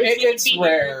 genders. It's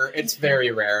rare. It's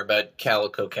very rare, but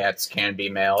calico cats can be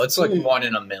male. It's like 1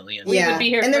 in a million. We yeah, would be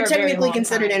here and they're for a very technically long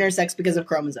considered time. intersex because of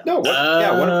chromosomes. No, one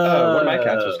of my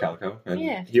cats was calico, and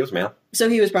Yeah. he was male. So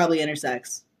he was probably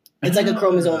intersex. It's like a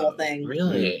chromosomal thing.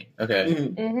 Really? Okay.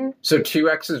 Mhm. Mm-hmm. So 2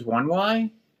 X's, 1 Y?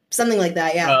 Something like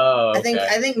that, yeah. Oh, I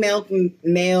think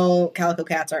male calico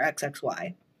cats are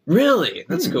XXY. Really?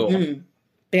 That's cool. Mhm.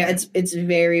 Yeah, it's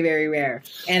very, very rare.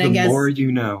 And I The guess more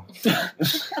you know.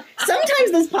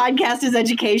 sometimes this podcast is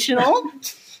educational.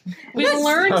 We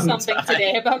learned something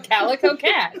today about calico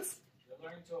cats.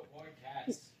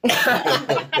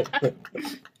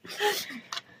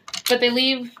 But they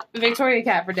leave Victoria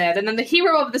Cat for dead, and then the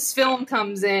hero of this film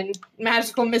comes in,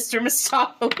 magical Mr.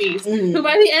 Mistopheles, Mhm. who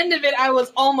by the end of it I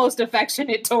was almost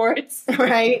affectionate towards.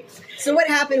 Right? So what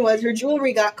happened was her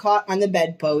jewelry got caught on the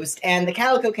bedpost, and the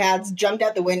calico cats jumped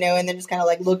out the window and then just kind of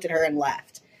like looked at her and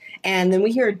left. And then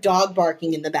we hear a dog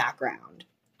barking in the background.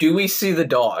 Do we see the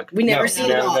dog? We never No, see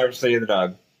the dog, never see the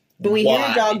dog. but we hear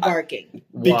Why? a dog barking.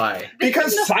 Why?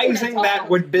 Because No, sizing that's that awful.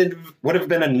 would have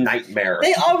been a nightmare.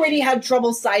 They already had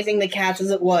trouble sizing the cats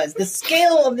as it was. The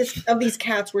scale of these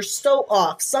cats were so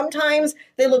off. Sometimes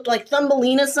they looked like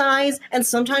Thumbelina size, and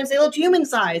sometimes they looked human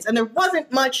size, and there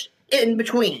wasn't much in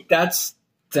between. That's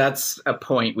a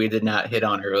point we did not hit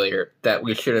on earlier that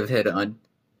we should have hit on.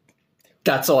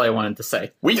 That's all I wanted to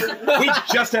say. we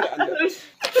just had.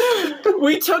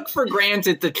 We took for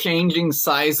granted the changing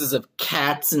sizes of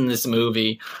cats in this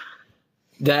movie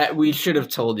that we should have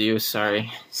told you.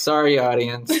 Sorry,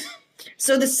 audience.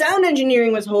 So the sound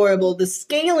engineering was horrible, the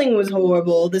scaling was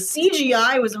horrible, the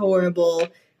CGI was horrible.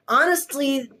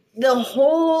 Honestly, the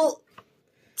whole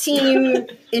team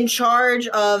in charge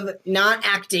of not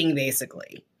acting,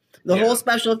 basically. The Yeah. whole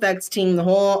special effects team, the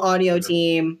whole audio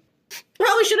team,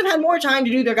 probably should have had more time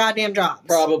to do their goddamn jobs.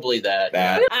 Probably that.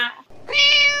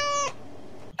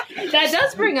 That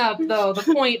does bring up, though,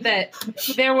 the point that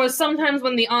there was sometimes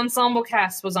when the ensemble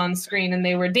cast was on screen and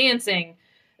they were dancing,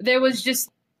 there was just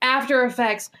After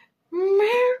Effects,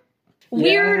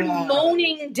 weird, Yeah.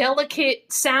 moaning,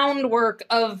 delicate sound work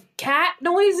of cat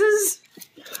noises,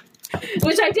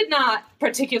 which I did not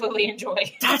particularly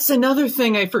enjoy. That's another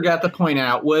thing I forgot to point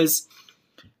out was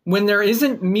when there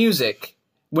isn't music,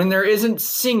 when there isn't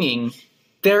singing,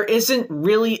 there isn't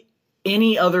really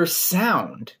any other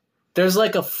sound. There's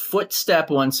like a footstep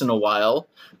once in a while,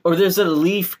 or there's a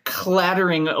leaf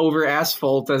clattering over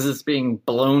asphalt as it's being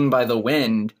blown by the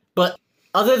wind. But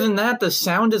other than that, the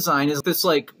sound design is this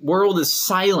like world is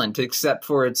silent except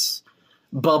for its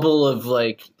bubble of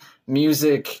like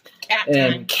music Cat time.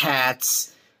 and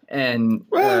cats and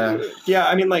Well, yeah,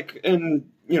 I mean, like,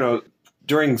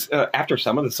 during after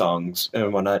some of the songs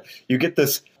and whatnot, you get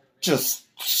this just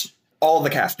all the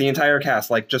cast, the entire cast,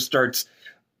 like just starts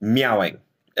meowing.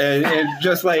 And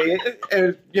just like,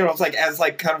 it's like as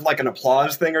like kind of like an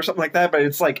applause thing or something like that, but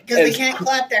it's like Because they as- can't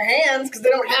clap their hands because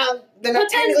they're not But then-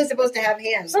 technically supposed to have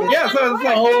hands. Some- yeah, so it's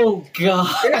like oh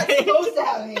god. They're not supposed to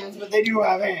have hands, but they do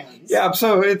have hands. yeah,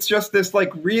 so it's just this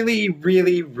like really,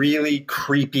 really, really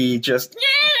creepy, just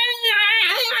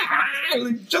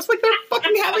like they're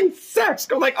fucking having sex.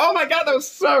 Go like, oh my god, that was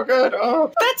so good.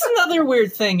 Oh, That's another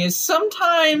weird thing is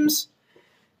sometimes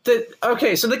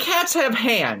so the cats have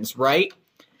hands, right?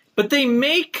 But they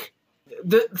make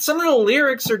some of the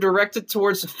lyrics are directed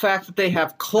towards the fact that they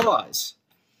have claws.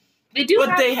 They do,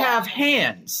 But they claws. have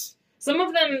hands. Some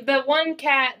of them. The one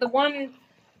cat, the one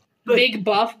But- big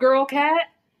buff girl cat,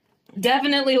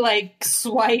 definitely like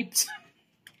swiped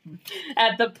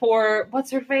at the poor,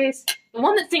 what's her face? The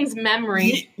one that sings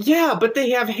Memory. Yeah, but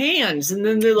they have hands, and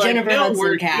then they're like, Jennifer no,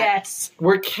 Hudson cat. Yes.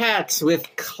 we're cats with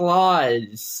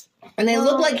claws. And they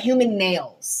look like human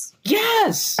nails.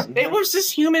 Yes, it was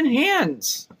just human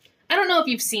hands. I don't know if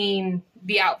you've seen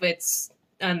the outfits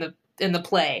in the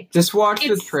play. Just watch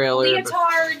the It's trailer.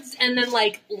 leotards and then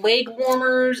like leg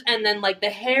warmers and then like the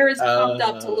hair is pumped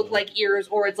up to look like ears,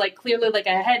 or it's like clearly like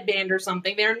a headband or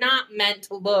something. They're not meant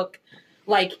to look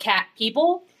like cat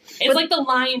people. It's like the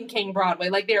Lion King Broadway.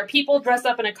 Like there are people dressed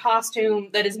up in a costume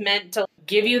that is meant to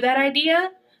give you that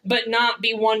idea, but not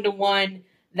be one-to-one.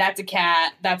 That's a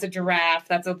cat, that's a giraffe,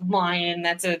 that's a lion,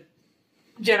 that's a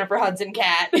Jennifer Hudson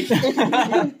cat.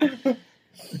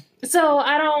 So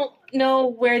I don't know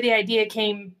where the idea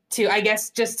came to. I guess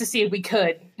just to see if we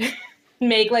could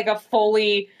make like a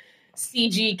fully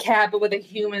CG cat, but with a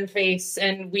human face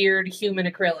and weird human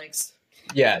acrylics.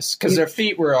 Yes, because their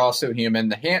feet were also human.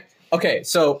 The hand. Okay,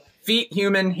 so feet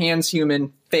human, hands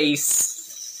human,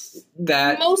 face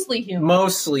that Mostly human.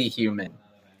 mostly human.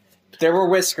 There were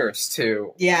whiskers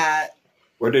too. Yeah.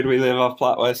 Where did we leave off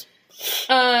plot-wise?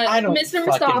 I don't Mr.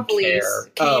 fucking Mistopheles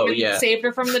care. came and saved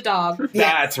her from the dog.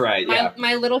 That's right, yeah.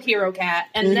 My little hero cat.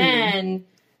 And then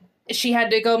she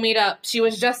had to go meet up. She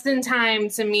was just in time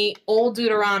to meet old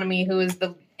Deuteronomy, who is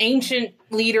the ancient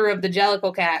leader of the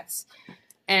Jellicle Cats,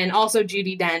 and also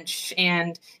Judi Dench.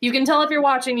 And you can tell if you're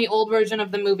watching the old version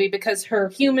of the movie because her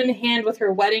human hand with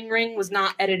her wedding ring was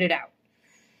not edited out.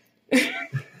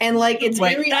 And like it's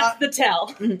Wait, very That's the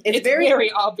tell. it's very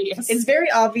obvious. it's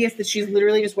very obvious that she's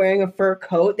literally just wearing a fur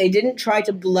coat. They didn't try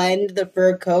to blend the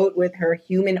fur coat with her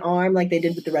human arm like they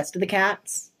did with the rest of the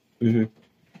cats.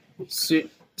 So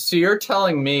you're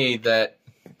telling me that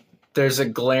there's a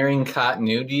glaring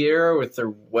continuity error with their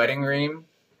wedding ring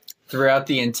throughout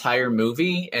the entire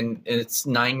movie, and it's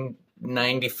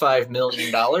 $95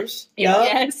 million?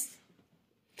 Yes.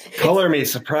 Color me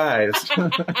surprised.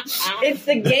 It's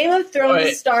the Game of Thrones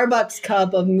Wait. Starbucks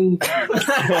cup of movies.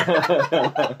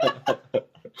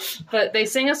 But they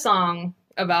sing a song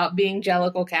about being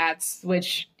Jellicle cats,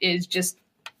 which is just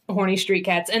horny street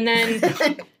cats. And then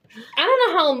I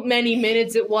don't know how many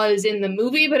minutes it was in the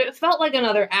movie, but it felt like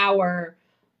another hour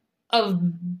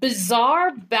of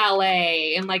bizarre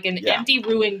ballet in like an empty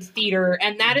ruined theater.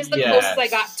 And that is the closest I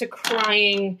got to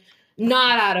crying,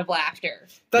 not out of laughter.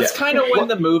 That's kind of when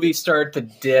the movie started to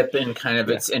dip in kind of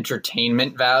its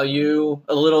entertainment value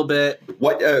a little bit.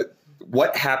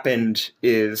 What happened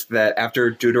is that after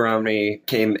Deuteronomy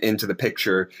came into the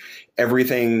picture,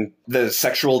 everything, the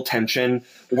sexual tension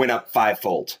went up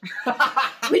fivefold.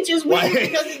 Which is weird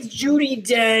because it's Judi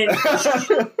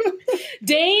Dench.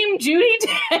 Dame Judi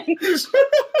Dench.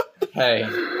 Hey,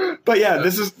 But yeah,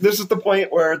 this is the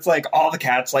point where it's like all the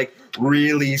cats like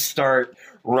really start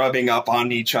rubbing up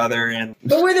on each other and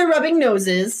But where they're rubbing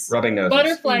noses. rubbing noses.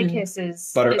 Butterfly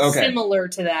kisses is similar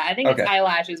to that. I think it's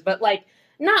eyelashes, but like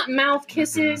not mouth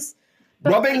kisses.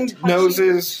 But Rubbing like touching.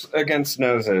 noses against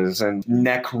noses and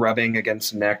neck rubbing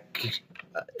against neck.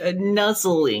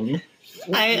 nuzzling.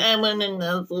 I want to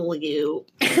nuzzle you.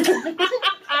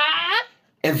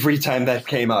 Every time that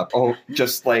came up,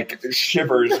 just like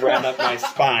shivers ran up my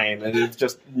spine, and it's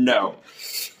just no.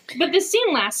 But this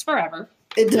scene lasts forever.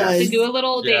 It does. They do a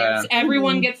little dance.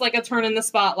 Everyone gets like a turn in the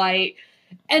spotlight,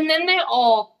 and then they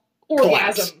all orgasm.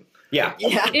 Collapse. Yeah.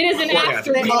 Yeah. It is an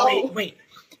Orgasm. after. Wait.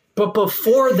 But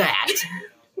before that,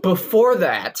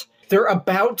 they're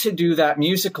about to do that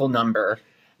musical number,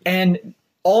 and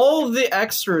all the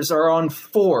extras are on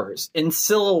fours in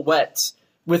silhouettes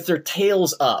with their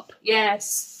tails up.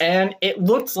 Yes. And it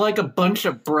looked like a bunch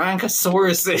of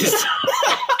brontosauruses.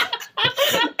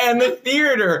 And the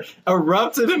theater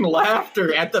erupted in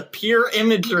laughter at the pure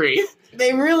imagery.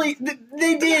 They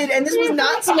did, and this was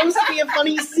not supposed to be a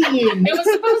funny scene. It was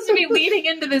supposed to be leading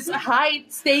into this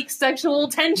high-stakes sexual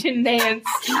tension dance,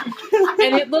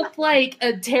 and it looked like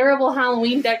a terrible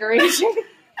Halloween decoration.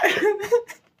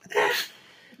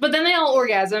 But then they all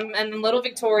orgasm, and then little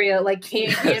Victoria like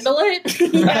can't handle it.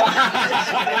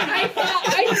 I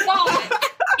thought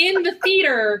in the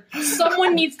theater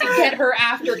someone needs to get her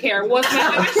aftercare. Was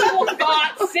my actual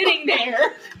thought sitting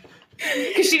there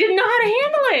because she didn't know how to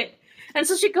handle it. And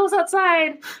so she goes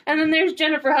outside, and then there's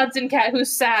Jennifer Hudson cat,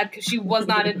 who's sad because she was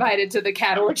not invited to the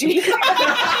cat orgy.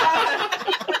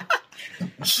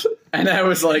 And I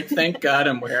was like, thank God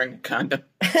I'm wearing a condom.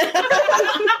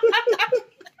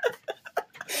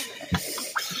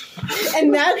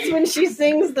 And that's when she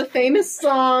sings the famous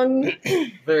song.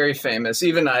 Very famous.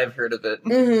 Even I've heard of it.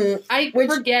 Mm-hmm. I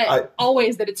forget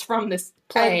always that it's from this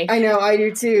play. I know, I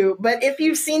do too. But if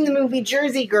you've seen the movie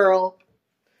Jersey Girl,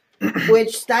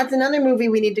 which that's another movie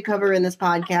we need to cover in this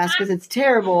podcast because it's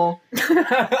terrible.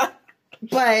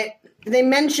 But they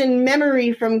mention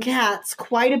Memory from Cats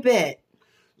quite a bit.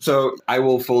 So I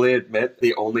will fully admit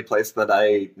the only place that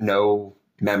I know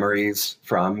memories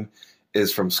from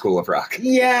is from School of Rock.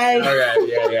 Yes.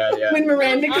 Okay, yeah. When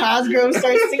Miranda Cosgrove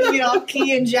starts singing it off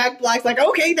key and Jack Black's like,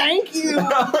 okay, thank you.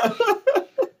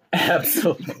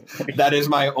 Absolutely. That is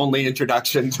my only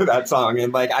introduction to that song.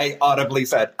 And like I audibly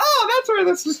said, oh, that's where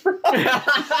this is from.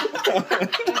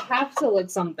 I have to look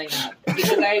something up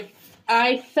because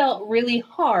I felt really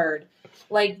hard.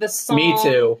 Like the song. Me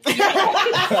too. But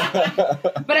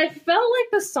I felt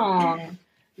like the song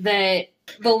that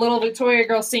the little Victoria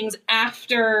girl sings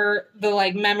after the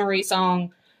like memory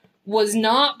song was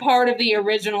not part of the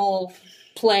original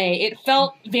play. It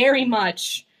felt very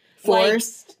much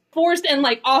forced and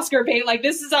like Oscar bait. Like,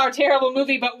 this is our terrible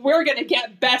movie, but we're gonna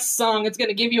get best song. It's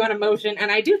gonna give you an emotion,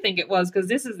 and I do think it was because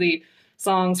this is the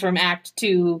songs from Act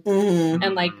 2,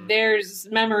 and like there's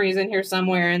memories in here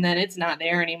somewhere, and then it's not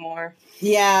there anymore.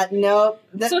 Yeah, no.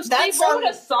 So they wrote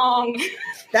a song.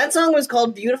 That song was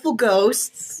called Beautiful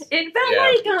Ghosts. It felt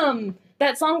like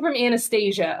that song from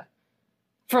Anastasia.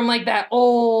 From like that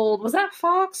old, was that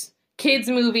Fox? Kids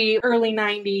movie, early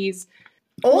 90s.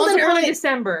 Old and early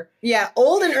December. Yeah,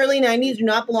 old and early 90s do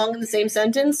not belong in the same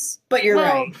sentence, but you're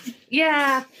right.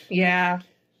 Yeah.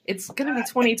 It's gonna be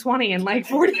 2020 and like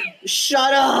 40.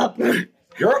 Shut up!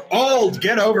 You're old.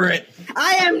 Get over it.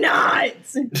 I am not!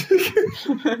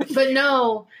 But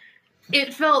no,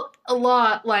 it felt a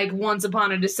lot like Once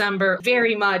Upon a December.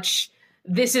 Very much,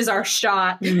 this is our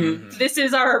shot. Mm-hmm. This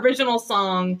is our original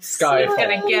song. Skyfall. It's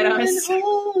gonna get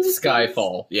us.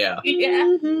 Skyfall, yeah.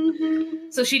 Yeah.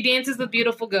 So she dances with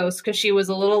Beautiful Ghost because she was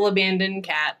a little abandoned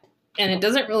cat. And it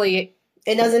doesn't really...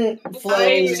 It doesn't flow.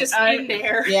 It's just in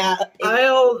there. Yeah.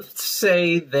 I'll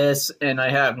say this, and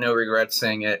I have no regrets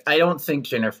saying it. I don't think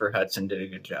Jennifer Hudson did a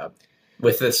good job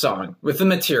with this song, with the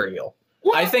material.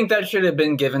 What? I think that should have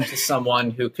been given to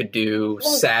someone who could do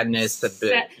sadness a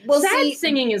bit. Sad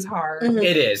singing is hard. Mhm.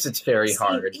 It is. It's very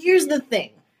hard. Here's the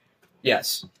thing.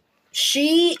 Yes.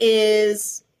 She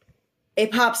is a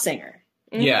pop singer.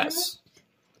 Mhm. Yes.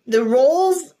 The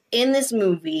roles in this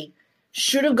movie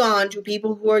should have gone to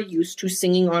people who are used to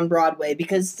singing on Broadway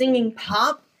because singing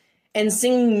pop and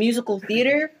singing musical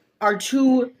theater are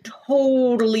two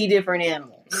totally different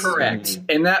animals. Correct.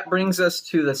 And that brings us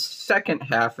to the second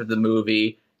half of the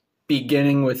movie,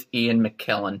 beginning with Ian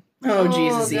McKellen. Oh, Oh,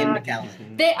 Jesus, Ian God.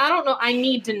 McKellen. I don't know. I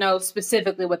need to know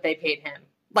specifically what they paid him.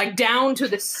 Like, down to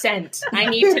the cent. I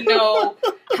need to know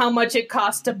how much it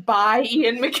cost to buy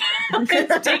Ian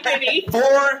McKellen's dignity.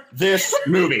 For this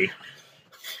movie.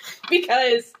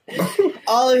 Because...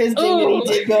 All of his dignity Ooh.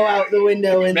 did go out the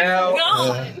window. And Now,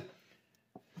 God.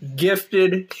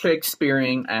 gifted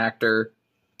Shakespearean actor.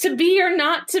 To be or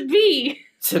not to be?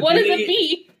 What does it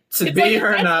be? To It's be like a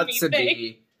or not destiny to thing.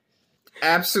 be.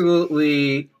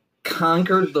 Absolutely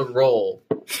conquered the role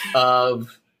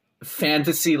of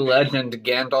fantasy legend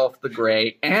Gandalf the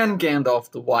Grey and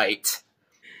Gandalf the White.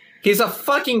 He's a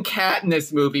fucking cat in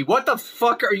this movie. What the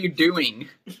fuck are you doing?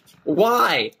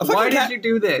 Why? A fucking Why cat- did you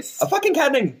do this? A fucking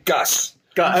cat named Gus.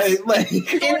 Short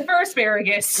for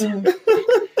asparagus. in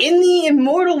the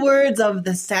immortal words of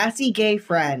the sassy gay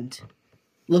friend,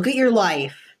 look at your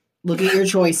life. Look at your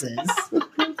choices.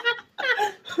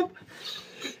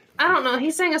 I don't know. He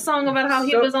sang a song about how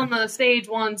he was on the stage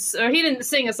once, or he didn't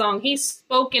sing a song. He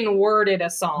spoken worded a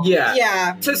song. Yeah.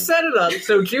 Yeah. To set it up,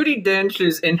 so Judi Dench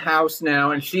is in house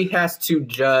now, and she has to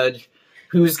judge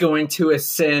who's going to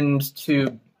ascend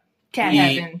to Cat be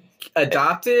Heaven.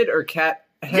 adopted or cat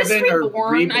Just heaven or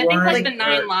reborn. I think like reborn, the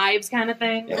 9 or- lives kind of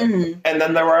thing. Mhm. And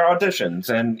then there were auditions,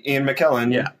 and Ian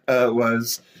McKellen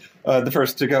was the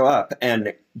first to go up.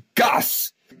 And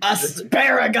Gus!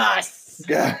 Asparagus.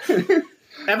 Yeah.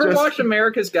 Ever Just- watch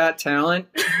America's Got Talent?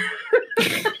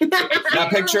 Now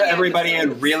picture everybody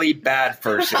in really bad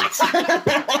fursuits.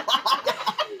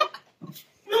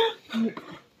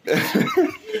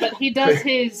 But he does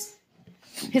his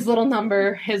little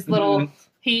number, his little...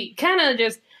 He kind of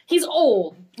just... He's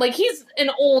old. Like, he's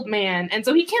an old man, and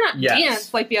so he cannot Yes.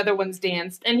 dance like the other ones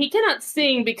danced. And he cannot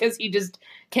sing because he just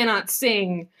cannot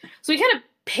sing. So he kind of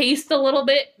paced a little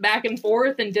bit back and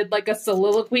forth and did like a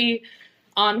soliloquy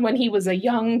on when he was a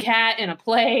young cat in a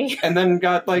play. And then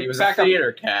got like He was a backup.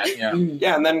 theater cat, yeah.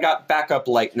 Yeah, and then got backup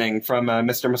lightning from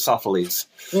Mr. Misopheles.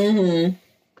 Mm-hmm.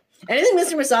 And I think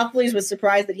Mr. Misopheles was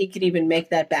surprised that he could even make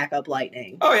that backup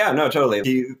lightning. Oh yeah, no, totally.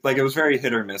 He it was very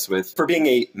hit or miss with. For being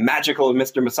a magical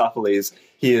Mr. Misopheles,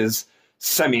 he is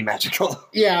semi-magical.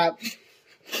 Yeah.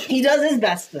 He does his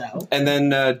best, though. And then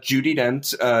Judi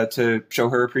Dench, to show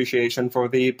her appreciation for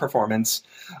the performance,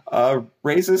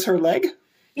 raises her leg.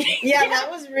 Yeah,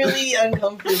 that was really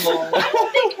uncomfortable.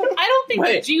 I don't think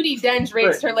Wait. that Judi Dench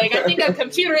raised her leg. I think a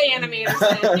computer animator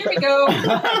said, "Here we go."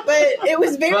 But it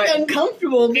was very But-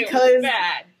 uncomfortable It was because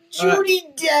bad.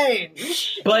 Judi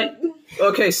Dench. But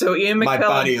okay, so Ian McKellen. My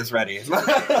body is ready.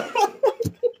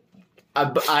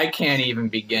 I can't even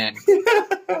begin.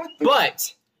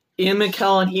 But Ian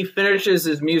McKellen, he finishes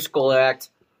his musical act.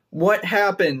 What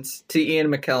happens to Ian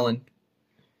McKellen?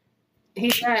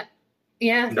 He's got,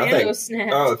 yeah, Nothing. Thanos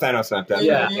snapped Oh, Thanos snapped that.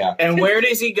 Yeah. And where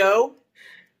does he go?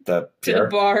 The to the pier.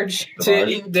 barge.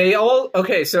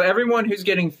 So everyone who's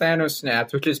getting Thanos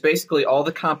snapped, which is basically all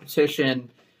the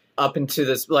competition up into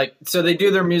this, like, so they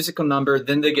do their musical number,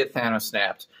 then they get Thanos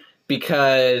snapped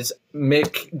because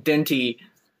Mick Denty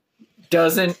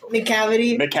doesn't.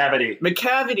 McCavity.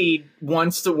 McCavity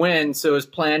wants to win, so his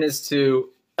plan is to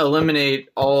eliminate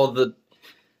all the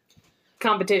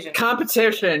Competition.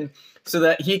 so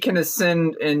that he can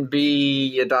ascend and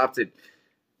be adopted.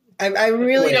 I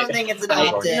really Wait. don't think it's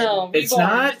adopted. No, It's reborn.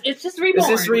 not? It's just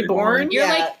reborn. Is this reborn? You're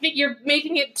Yeah. you're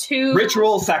making it too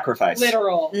Ritual sacrifice.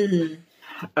 literal, Mhm.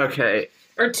 Okay.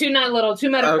 or too not little, too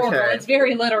metaphorical. Okay. It's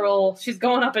very literal. She's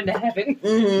going up into heaven.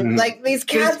 Mhm. Like these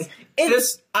cats.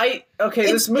 It's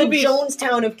This the movie.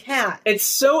 Jonestown of cats. It's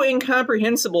so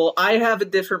incomprehensible. I have a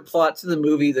different plot to the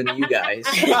movie than you guys,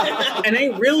 and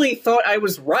I really thought I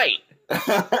was right.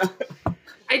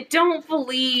 I don't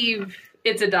believe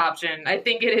it's adoption. I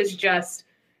think it is just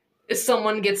if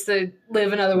someone gets to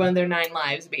live another one of their 9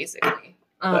 lives, basically.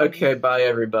 Okay, bye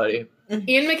everybody.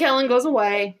 Ian McKellen goes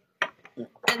away.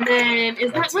 And then,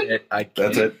 That's it.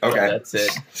 That's it? Okay. That's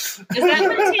it. Is that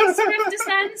when Tate Swift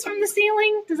descends from the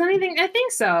ceiling? Does anything? I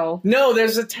think so. No,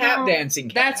 there's a tap No, dancing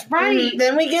cat. That's right.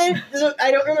 Then we get.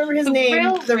 I don't remember his The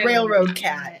name. The railroad railroad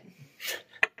cat.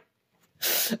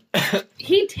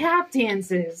 He tap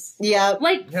dances. Yeah.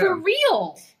 Like, for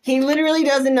real. He literally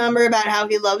does a number about how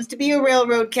he loves to be a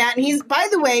railroad cat, and by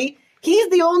the way, he's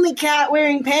the only cat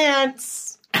wearing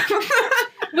pants.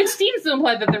 Which seems to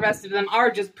imply that the rest of them are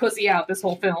just pussy out this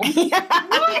whole film. Can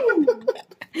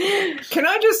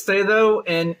I just say though,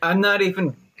 and I'm not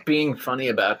even being funny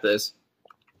about this,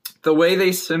 the way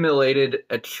they simulated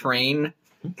a train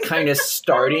kind of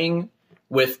starting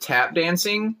with tap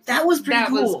dancing, That was pretty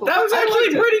That was cool. cool. that was I actually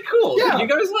liked it. pretty cool. Yeah. Did you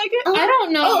guys like it? I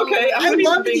don't know. Oh, okay. I wasn't even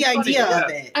loved the being funny. idea Yeah.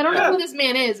 of it. I don't know who this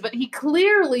man is, but he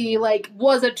clearly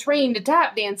was a trained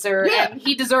tap dancer, Yeah. and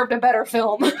he deserved a better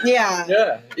film. Yeah.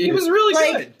 Yeah, he was really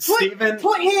Like, good. Stephen.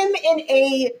 put him in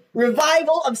a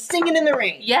revival of Singing in the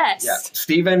Rain. Yes. Yeah.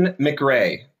 Stephen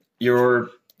McRae, your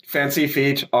fancy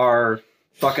feet are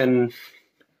fucking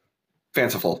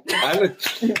fanciful.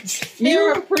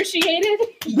 They're appreciated.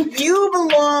 You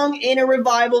belong in a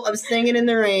revival of Singing in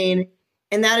the Rain,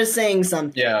 and that is saying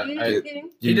something. Yeah,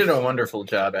 you did a wonderful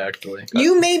job, actually.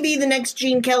 You may be the next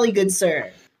Gene Kelly, good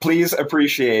sir. Please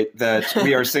appreciate that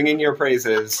we are singing your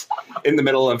praises in the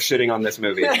middle of shitting on this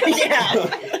movie.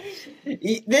 Yeah.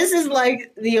 This is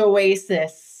like the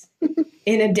oasis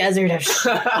in a desert of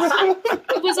shit.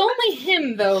 It was only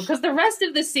him, though, because the rest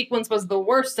of this sequence was the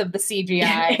worst of the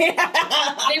CGI.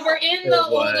 They were in the It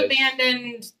old was.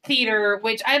 abandoned theater,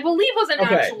 which I believe was an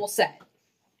Okay. actual set.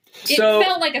 It So-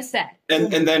 felt like a set.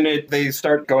 And then they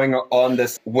start going on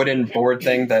this wooden board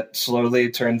thing that slowly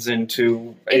turns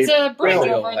into It's a bridge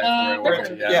railroad. over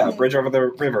the river. Yeah, bridge over the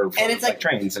river. For, And it's like-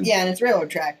 trains. And, Yeah, and it's railroad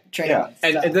train. Yeah.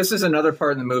 And this is another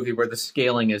part of the movie where the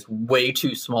scaling is way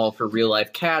too small for real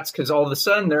life cats because all of a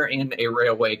sudden they're in a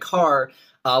railway car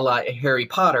a la Harry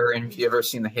Potter. And if you've ever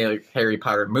seen the Harry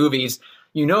Potter movies,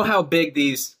 you know how big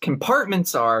these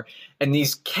compartments are, and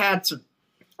these cats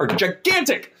are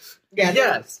gigantic. Yeah,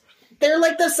 yes. they're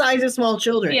like the size of small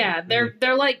children. Yeah,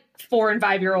 they're like 4 and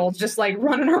 5 year olds just like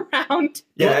running around.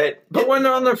 Yeah, But when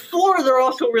they're on the floor, they're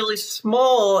also really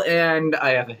small, and I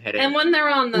have a headache. And when they're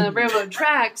on the railroad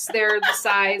tracks, they're the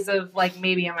size of like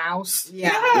maybe a mouse.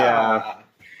 Yeah. Yeah.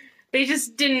 They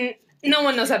just didn't. No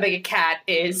one knows how big a cat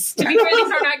is. To be fair,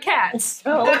 these are not cats.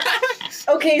 So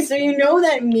Okay, so you know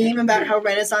that meme about how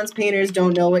Renaissance painters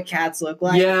don't know what cats look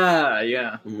like?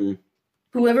 yeah. Mhm.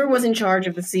 Whoever was in charge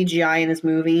of the CGI in this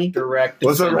movie. Direct.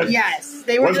 Was it right? Yes.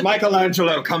 They were Was just,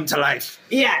 Michelangelo come to life?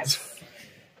 Yes.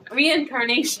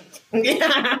 reincarnation.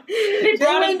 Yeah. They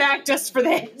brought him back just for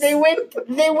this. They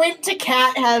went to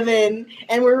cat heaven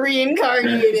and were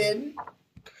reincarnated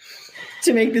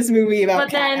to make this movie about But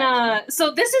cat then,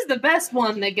 so this is the best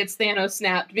one that gets Thanos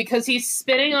snapped because he's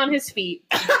spinning on his feet.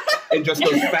 And just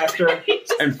goes faster He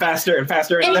just- and faster and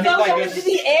faster. and And he then goes he's up like, into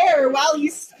the air while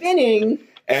he's spinning.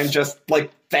 and just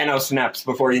like Thanos snaps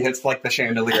before he hits like the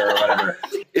chandelier or whatever.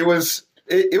 It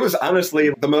was honestly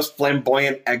the most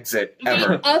flamboyant exit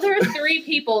ever. The other 3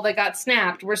 people that got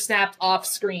snapped were snapped off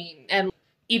screen, and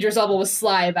Idris Elba was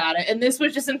sly about it. And this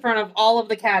was just in front of all of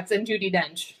the cats and Judi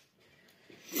Dench.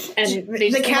 And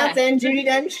The cats and Judi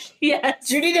Dench? Yes.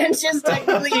 Judi Dench is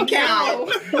technically a cat.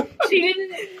 She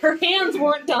didn't. Her hands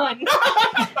weren't done.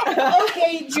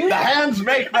 Okay, The hands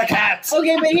make the cats.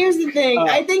 Okay, but here's the thing.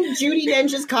 I think Judi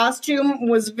Dench's costume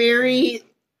was very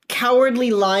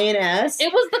Cowardly Lion-esque.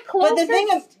 It was the But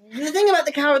closest. the thing about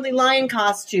the Cowardly Lion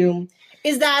costume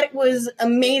is that it was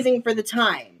amazing for the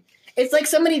time. It's like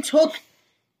somebody took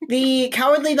the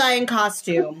Cowardly Lion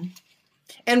costume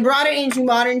and brought it into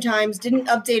modern times, didn't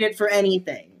update it for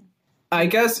anything. I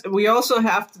guess we also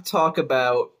have to talk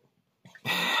about,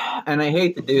 and I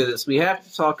hate to do this, we have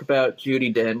to talk about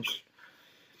Judi Dench.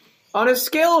 On a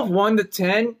scale of 1 to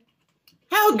 10,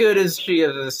 how good is she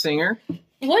as a singer?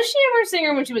 Was she ever a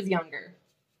singer when she was younger?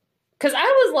 Because I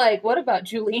was like, what about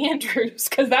Julie Andrews?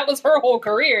 Because that was her whole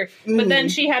career. But then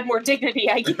she had more dignity,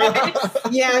 I guess.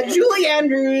 Yeah, Julie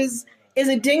Andrews is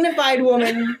a dignified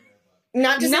woman.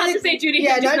 Not to say Judi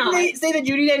yeah, Dench is not not. to say that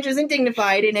Judi Dench isn't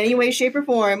dignified in any way, shape, or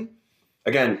form.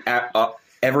 Again,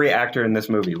 every actor in this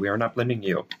movie, we are not blaming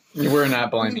you. We're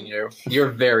not blaming you. You're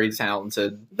very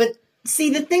talented. But see,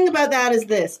 the thing about that is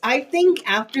this. I think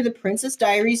after the Princess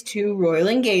Diaries 2 royal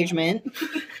engagement,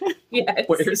 Yes.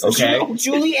 Where's Okay.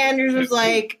 Julie Andrews was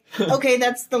like, okay,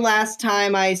 that's the last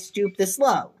time I stoop this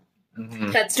low.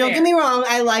 Mhm. That's Don't fair. get me wrong,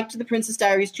 I liked the Princess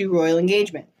Diaries 2 royal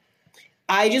engagement.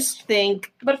 I just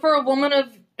think, But for a woman of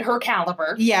her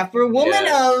caliber, yeah, for a woman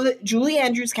Yeah. of Julie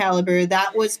Andrews' caliber,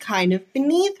 that was kind of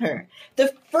beneath her.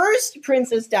 The first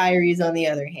Princess Diaries, on the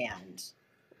other hand,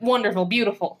 wonderful,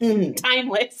 beautiful,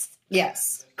 timeless.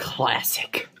 yes.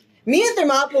 Classic. Mia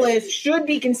Thermopolis should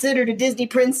be considered a Disney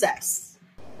princess.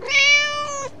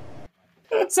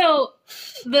 So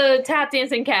the tap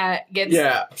dancing cat gets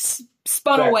Yeah.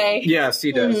 spun away. Yes,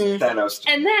 he does. Thanos.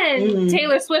 And then Mhm.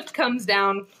 Taylor Swift comes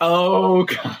down. Oh,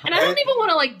 God. And I don't even want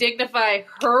to like dignify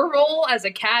her role as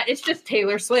a cat. It's just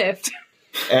Taylor Swift.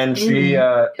 And she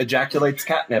ejaculates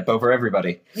catnip over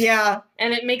everybody. Yeah.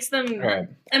 And it makes them, Right.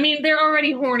 I mean, they're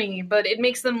already horny, but it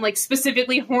makes them like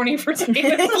specifically horny for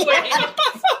Taylor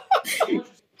Swift.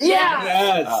 Yeah.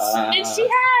 Yes. And she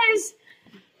has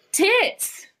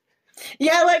tits.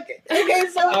 Yeah, like, okay,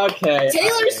 so Okay.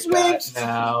 Taylor I get Swift-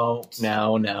 that.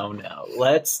 No.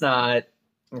 Let's not.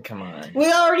 Come on.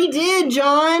 we already did,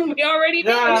 John. We already did.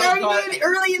 Yeah. We already did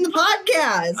early in the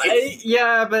podcast.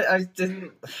 Yeah, but I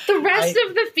didn't. The rest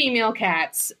of the female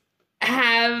cats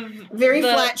have Very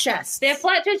the- flat chest. They have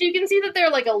flat chests. You can see that they're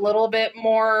like a little bit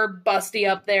more busty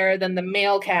up there than the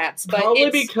male cats, but Probably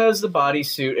it's, because the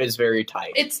bodysuit is very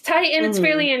tight. it's tight and it's Mhm.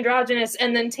 fairly androgynous.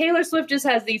 And then Taylor Swift just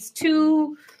has these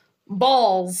 2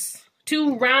 balls,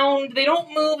 2 round. They don't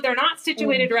move. They're not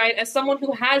situated right. As someone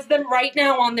who has them right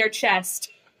now on their chest,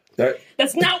 They're,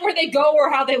 that's not where they go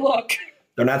or how they look.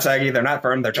 they're not saggy, they're not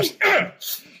firm, they're just.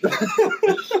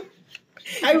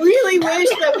 I really wish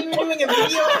that we were doing a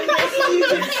video of this so you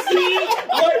could see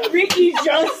what Ricky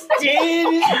just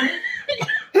did.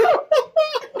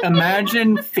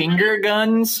 Imagine finger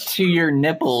guns to your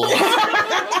nipples.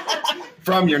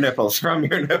 From your nipples.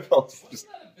 Just-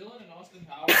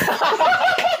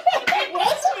 It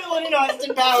was a villain in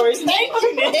Austin Powers. Thank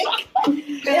you, Nick.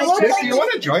 It looked Nick, like do you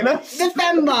want to join us? the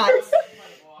fembots.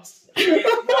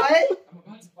 What?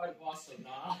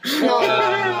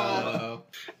 No.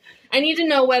 I need to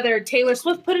know whether Taylor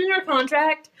Swift put it in her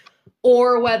contract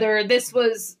or whether this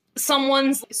was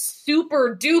someone's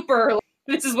super duper.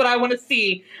 This is what I want to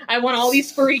see. I want all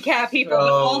these furry cat people, but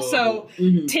Oh. also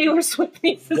Taylor Swift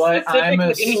needs to What I'm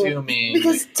specifically. assuming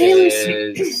Because Taylor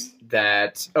is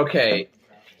that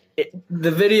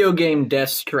the video game Death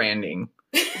Stranding.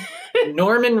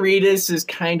 Norman Reedus is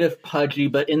kind of pudgy,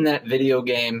 but in that video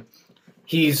game,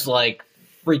 he's like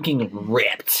freaking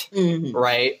ripped,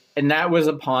 right? And that was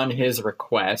upon his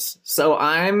request. So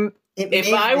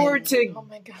if I were Oh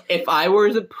my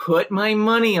god! to put my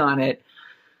money on it,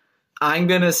 I'm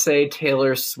gonna say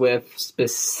Taylor Swift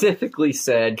specifically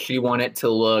said she wanted to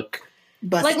look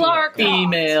Busty. Like Lara Croft.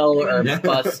 female or Yeah.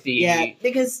 busty. Yeah,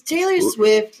 because Taylor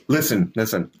Swift. Listen.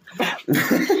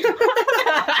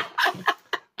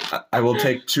 I will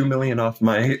take $2 million off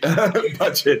my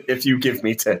budget if you give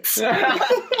me tits.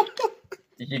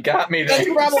 You got me there. That's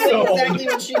probably exactly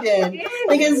what she did.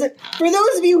 Because for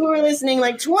those of you who are listening,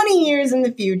 like 20 years in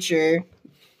the future,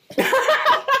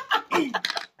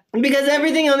 because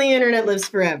everything on the internet lives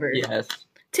forever, Yes.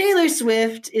 Taylor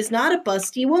Swift is not a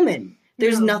busty woman.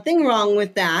 There's No. nothing wrong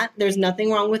with that. There's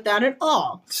nothing wrong with that at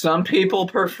all. Some people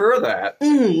prefer that.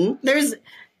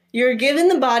 You're given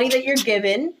the body that you're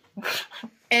given,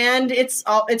 and it's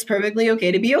perfectly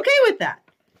okay to be okay with that.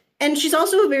 And she's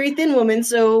also a very thin woman,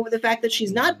 so the fact that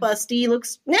she's not busty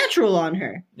looks natural on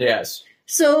her. Yes.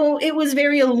 So it was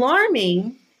very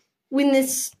alarming when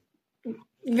this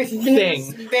when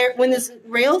this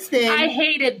rail thing. I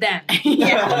hated them.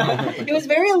 Yeah, it was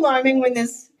very alarming when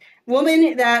this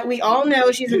woman that we all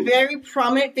know, she's a very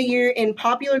prominent figure in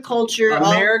popular culture.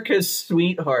 America's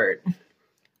sweetheart.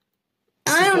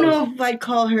 I don't know if I'd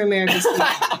call her America's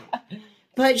sweetheart,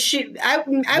 but I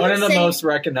One would of the say, most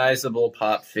recognizable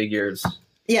pop figures.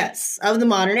 yes, of the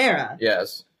modern era.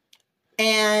 Yes.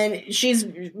 And she's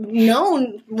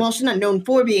known, well, she's not known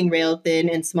for being rail thin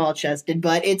and small chested,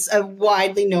 but it's a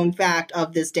widely known fact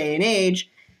of this day and age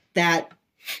that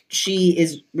she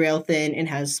is rail thin and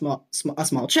has a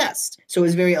small chest. So it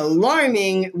was very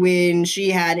alarming when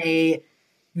she had a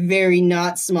very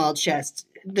not small chest.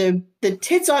 The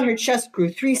tits on her chest grew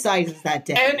 3 sizes that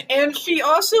day. And she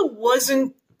also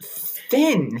wasn't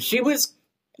thin. She was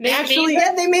actually...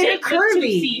 They made her the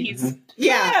curvy. 2Cs.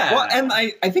 Yeah. Well, and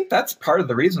I think that's part of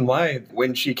the reason why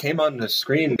when she came on the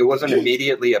screen, it wasn't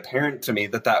immediately apparent to me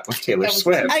that was Taylor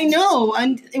Swift. I know.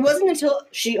 And it wasn't until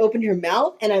she opened her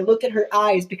mouth and I looked at her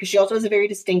eyes, because she also has a very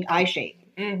distinct eye shape.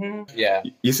 Mm-hmm. Yeah.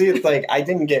 You see, it's like, I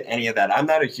didn't get any of that. I'm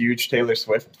not a huge Taylor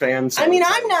Swift fan. So I mean, it's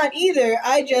I'm not either.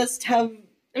 I just have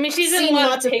I mean, she's seen in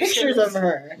lots of pictures of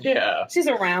her. Yeah. She's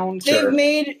around. They've Sure.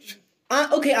 made...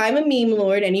 okay, I'm a meme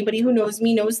lord. Anybody who knows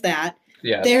me knows that.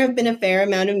 Yeah. There have been a fair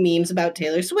amount of memes about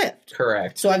Taylor Swift.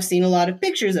 Correct. So I've seen a lot of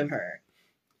pictures of her.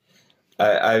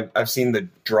 I've seen the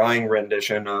drawing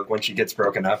rendition of when she gets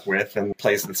broken up with and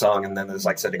plays the song and then is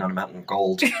like sitting on a mountain of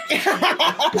gold.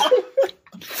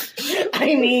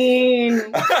 I mean...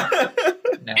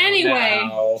 No, Anyway.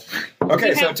 no.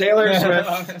 Okay, so Taylor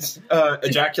Swift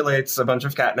ejaculates a bunch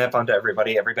of catnip onto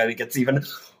everybody. Everybody gets even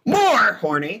more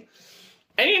horny.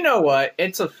 And you know what?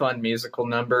 It's a fun musical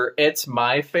number. It's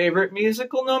my favorite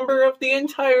musical number of the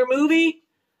entire movie.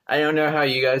 I don't know how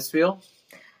you guys feel.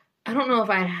 I don't know if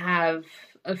I have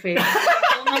a favorite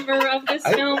number of this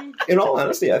film. In all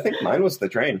honesty, I think mine was The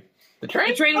Train. The train?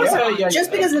 The train was Yeah. fun.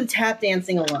 Just because of the tap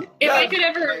dancing alone. If I could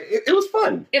ever, It was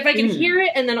fun. if I could hear it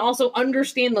and then also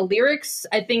understand the lyrics,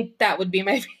 I think that would be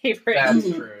my favorite. That's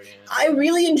true. Yeah. I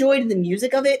really enjoyed the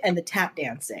music of it and the tap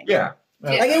dancing. Yeah. Yeah.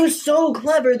 Like, it was so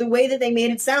clever the way that they made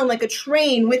it sound like a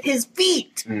train with his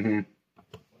feet. Mm-hmm.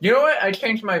 You know what? I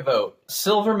changed my vote.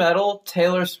 Silver medal,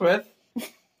 Taylor Swift.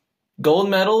 Gold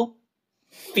medal,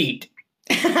 feet.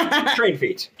 Train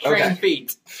feet. Train Okay.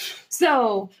 feet.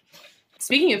 So,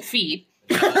 speaking of feet,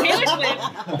 Taylor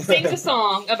Swift sings a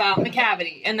song about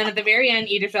McCavity, and then at the very end,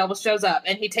 Idris Elba shows up,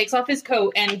 and he takes off his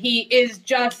coat, and he is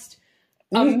just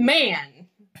a man.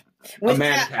 A With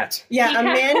man cat. cat. Yeah, He a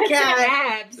man has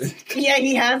cat. abs. Yeah,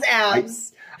 he has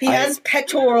abs. He I- has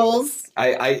pectorals.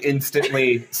 I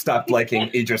instantly stopped liking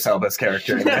Idris Elba's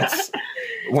character in this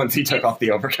once he took off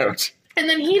the overcoat. And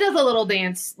then he does a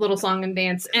little song and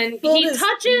dance, and Well, he this-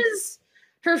 touches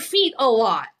her feet a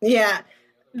lot. Yeah.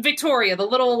 Victoria, the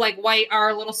little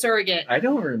our little surrogate, I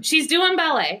don't remember. she's doing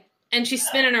ballet and she's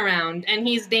spinning around and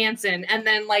he's dancing, and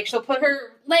then she'll put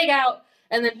her leg out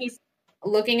and then he's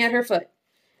looking at her foot.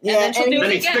 Yeah, then she'll and do Then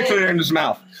it he again. sticks it in his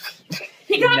mouth.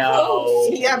 He got close.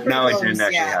 he got No, it close, didn't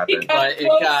actually yeah. happen. He But it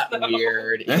close, got though.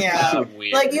 weird. It Yeah. got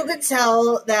weird. Like, you could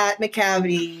tell that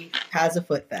McCavity has a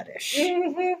foot fetish.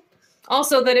 Mhm.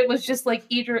 Also, that it was just like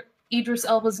Idris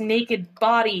Elba's naked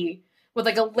body with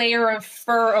like a layer of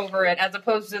fur over it, as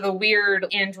opposed to the weird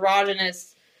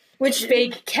androgynous Which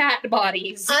fake cat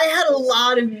bodies. I had a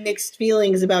lot of mixed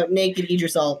feelings about naked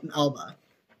Idris Elba.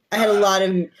 I had a lot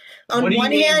of... What do you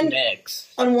mean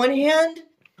mix? On one hand,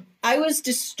 I was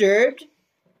disturbed,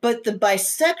 but the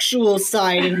bisexual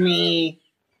side of me...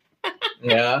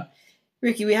 Yeah.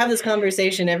 Ricky, we have this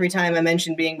conversation every time I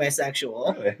mention being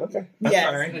bisexual. Okay. Yes.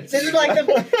 all right. This is like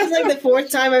the fourth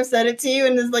time I've said it to you,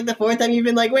 and this is like the fourth time you've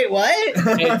been like, wait, what?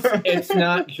 It's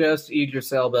not just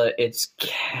Idris Elba, it's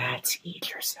Cat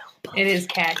Idris Elba. It is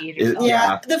cat Idris It- Elba.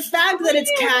 Yeah, the fact that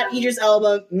it's Cat Idris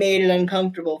Elba made it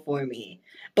uncomfortable for me.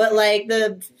 But, like,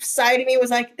 the side of me was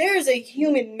like, there's a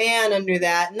human man under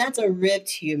that, and that's a ripped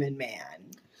human man.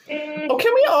 Oh,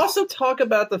 can we also talk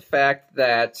about the fact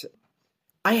that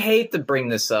I hate to bring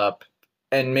this up,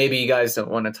 and maybe you guys don't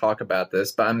want to talk about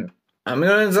this, but I'm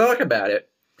going to talk about it.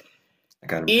 I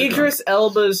got him too drunk. Idris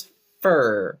Elba's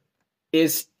fur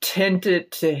is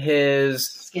tinted to his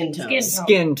Skin tone. Skin tone.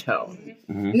 skin tone.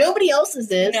 Mhm. Nobody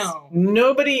else's is. No.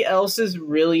 Nobody else's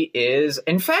really is.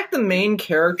 In fact, the main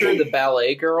character, the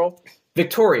ballet girl,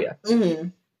 Victoria. Mm-hmm.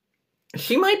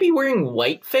 She might be wearing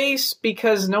whiteface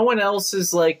because no one else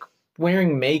is like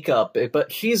wearing makeup,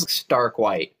 but she's stark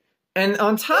white. And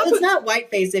on top It's of not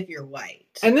whiteface if you're white.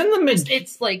 and then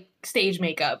It's like stage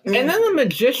makeup. and then the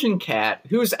magician cat,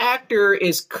 whose actor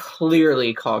is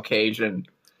clearly Caucasian,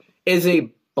 is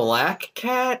a black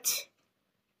cat.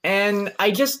 And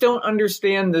I just don't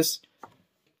understand this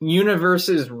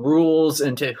universe's rules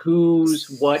into who's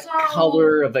what So-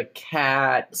 color of a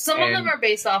cat. Some of and- them are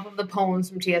based off of the poems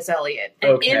from T.S. Eliot.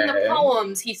 And in the Okay.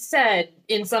 poems, he said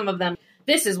in some of them,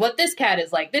 this is what this cat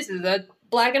is like. This is a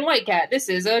black and white cat. This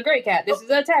is a gray cat. This is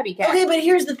a tabby cat. Okay, but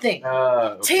here's the thing.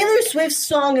 Okay. Taylor Swift's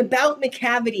song about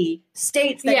McCavity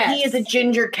states that he Yes. is a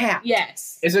ginger cat.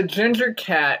 Yes. Is a ginger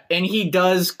cat, and he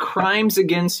does crimes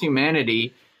against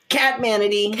humanity. Cat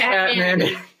manatee.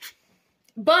 Catman.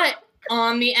 But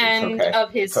on the end okay.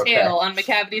 of his It's okay. tail, on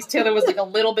McCavity's tail, there was like a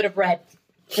little bit of red.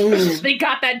 Mm. They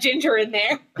got that ginger in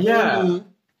there. Yeah. Mhm.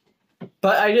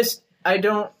 But I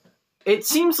don't. It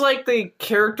seems like they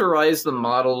characterize the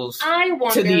models I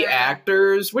wonder. to the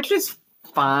actors, which is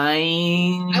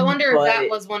fine. I wonder if but that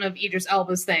was one of Idris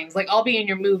Elba's things. Like, I'll be in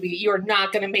your movie. You're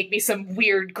not going to make me some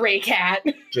weird gray cat.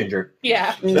 Ginger.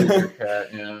 Yeah. Mm. cat,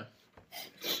 yeah.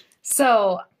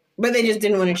 So, But they just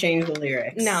didn't want to change the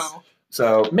lyrics. no.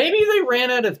 So Maybe they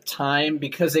ran out of time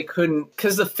because they couldn't,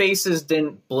 because the faces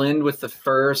didn't blend with the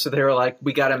fur, so they were like,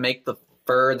 we got to make the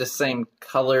fur the same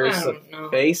color as I the don't know.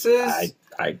 faces.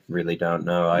 I really don't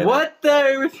know. Either. What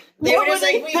the? They what were were just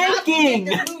they like, we have to thinking?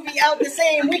 get the movie out the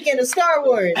same weekend as Star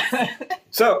Wars.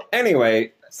 So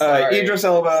anyway, Sorry. Idris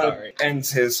Elba Sorry. ends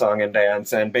his song and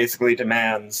dance and basically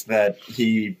demands that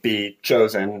he be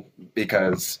chosen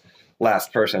because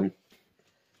last person.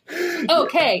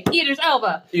 Okay, Idris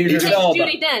Elba. Idris Takes Elba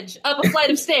Judi Dench up a flight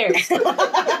of stairs.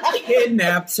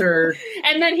 kidnaps her.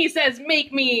 And then he says,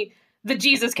 make me the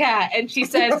Jesus cat. And she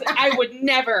says, I would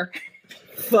never.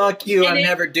 Fuck you! And I'm it-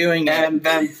 never doing it. And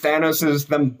then Thanoses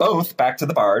them both back to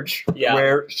the barge, Yeah.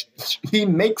 where he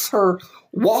makes her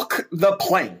walk the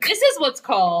plank. This is what's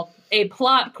called a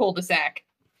plot cul-de-sac,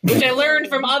 which I learned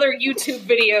from other YouTube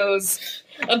videos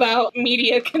about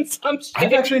media consumption.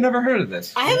 I've actually never heard of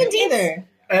this. I haven't either.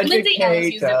 Lindsay Ellis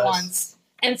Educate used it us. once.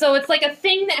 And so it's like a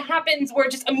thing that happens where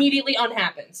it just immediately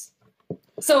unhappens.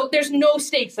 So there's no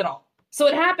stakes at all. So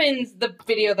it happens, the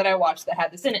video that I watched that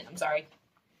had this in it, I'm sorry,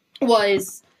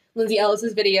 was Lindsay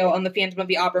Ellis's video on the Phantom of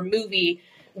the Opera movie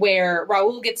where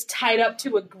Raoul gets tied up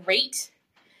to a grate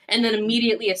and then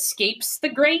immediately escapes the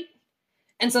grate.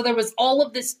 And so there was all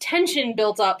of this tension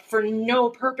built up for no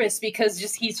purpose because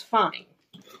just he's fine.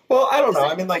 Well, I don't know.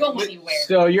 I mean, like, Go anywhere.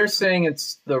 So you're saying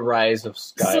it's the rise of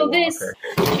Skywalker? So this,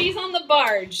 she's on the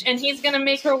barge, and he's gonna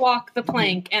make her walk the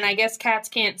plank, and I guess cats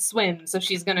can't swim, so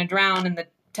she's gonna drown in the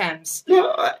Thames.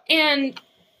 And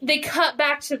they cut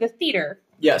back to the theater.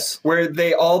 Yes. where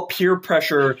they all peer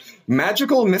pressure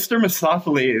magical Mr.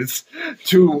 Mistopheles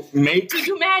to make. To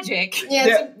do magic. Yeah,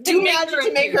 Yeah. to do make magic her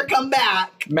to make her come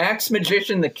back. Max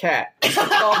Magician the cat. That's a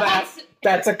callback.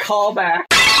 That's a callback.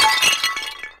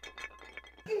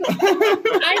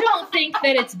 I don't think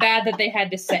that it's bad that they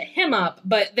had to set him up,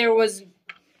 but there wasn't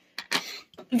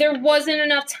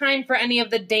enough time for any of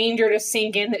the danger to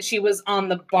sink in that she was on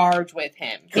the barge with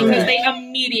him because Correct. they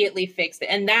immediately fixed it,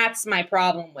 and that's my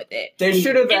problem with it. They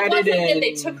should have It added wasn't in. that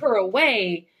they took her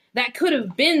away. That could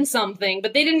have been something,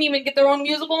 but they didn't even get their own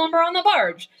musical number on the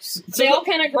barge. They all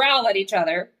kind of growl at each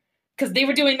other because they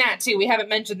were doing that too. We haven't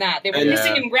mentioned that. They were Yeah.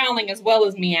 hissing and growling as well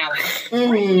as meowing.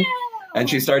 Mhm. And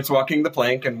she starts walking the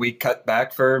plank, and we cut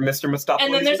back for Mr.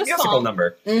 And then there's Mistopheles' a musical song.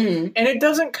 number. Mhm. And it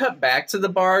doesn't cut back to the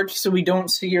barge, so we don't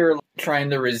see her trying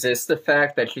to resist the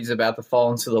fact that she's about to fall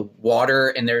into the water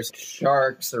and there's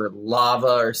sharks or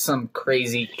lava or some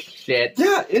crazy shit.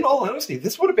 Yeah, in all honesty,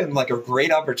 this would have been like a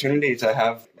great opportunity to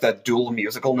have that dual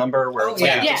musical number where Oh, it's like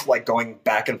yeah. you're just like going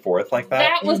back and forth like that.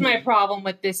 That was my problem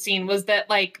with this scene, was that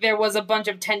like there was a bunch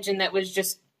of tension that was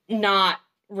just not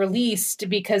released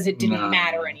because it didn't No.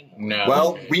 matter anymore. No.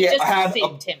 Well, we Just had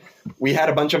saved him.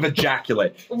 a bunch of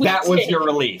ejaculate. We that was did. your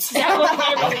release. That was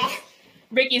my release.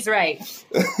 Ricky's right.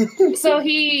 So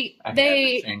I had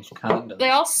to change condoms. they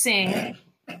all sing.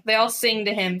 They all sing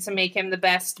to him to make him the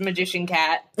best magician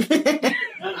cat.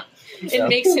 It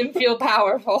makes him feel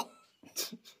powerful.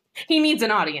 He needs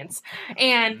an audience.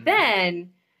 And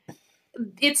then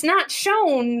it's not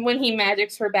shown when he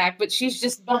magics her back, but she's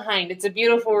just behind. It's a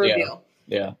beautiful Yeah. reveal.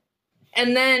 Yeah.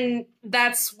 And then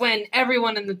that's when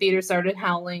everyone in the theater started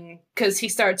howling because he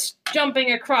starts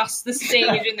jumping across the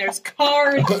stage and there's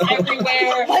cards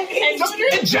everywhere. And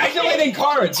Ejaculating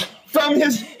cards from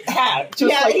his hat.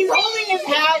 Just Yeah, like, he's holding his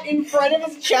hat in front of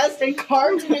his chest and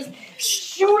cards are just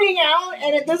shooting out,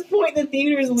 and at this point the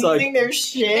theater is losing their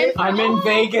shit. I'm in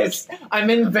Vegas. I'm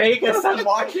in Vegas. I'm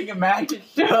watching a magic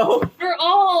show. For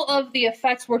all of the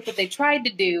effects work that they tried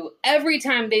to do, every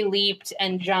time they leaped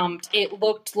and jumped, it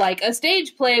looked like a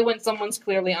stage play when someone's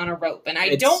clearly on a rope. And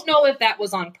I don't know if that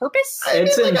was on purpose.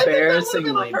 It's I think that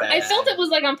embarrassingly would've been on bad. I felt it was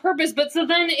like on purpose, but so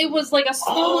then it was like a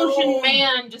slow motion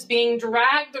man just being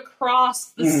dragged across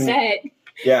the set,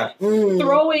 yeah.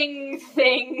 throwing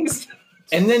things.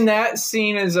 And then that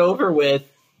scene is over with,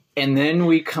 and then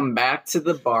we come back to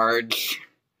the barge.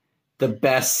 The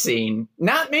best scene.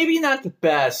 Maybe not the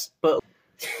best, but...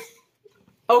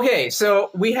 Okay,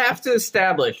 so we have to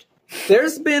establish,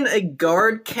 there's been a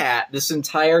guard cat this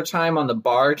entire time on the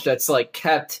barge that's, like,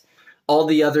 kept all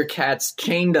the other cats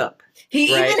chained up.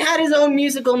 He Right. even had his own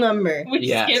musical number. We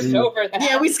Yeah. skipped over that.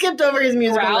 Yeah, we skipped over his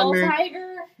musical Growl number. Tiger?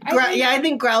 I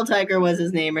think Growl Tiger was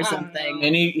his name or I don't something. know.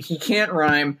 And he can't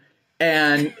rhyme,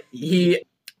 and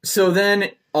so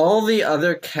then all the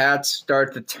other cats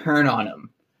start to turn on him.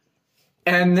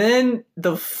 And then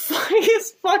the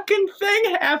funniest fucking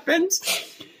thing happens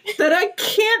that I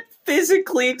can't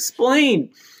physically explain.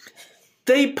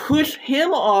 They push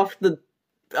him off the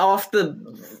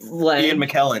leg. Ian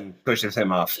McKellen pushes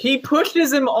him off. He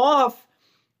pushes him off.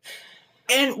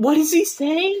 And what does he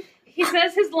say? He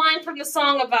says his line from the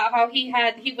song about how he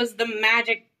was the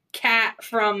magic cat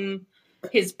from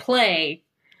his play.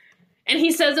 And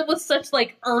he says it with such,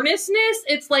 like, earnestness.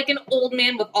 It's like an old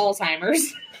man with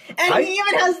Alzheimer's. And he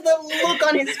even has the look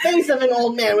on his face of an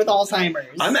old man with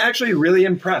Alzheimer's. I'm actually really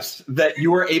impressed that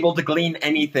you were able to glean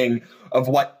anything of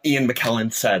what Ian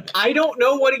McKellen said. I don't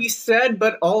know what he said,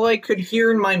 but all I could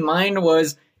hear in my mind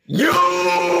was,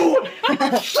 "You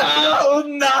shall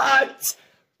not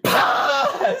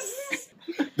pass!"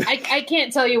 I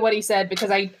can't tell you what he said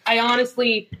because I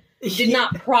honestly did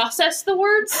not process the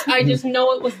words. I just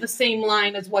know it was the same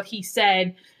line as what he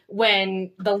said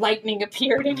when the lightning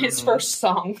appeared in his first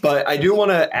song. But I do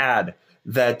want to add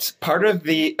that part of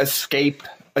the escape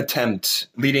attempt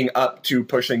leading up to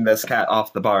pushing this cat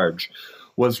off the barge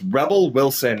was Rebel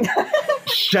Wilson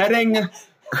shedding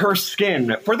her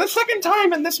skin for the second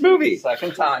time in this movie.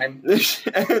 Second time.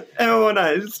 And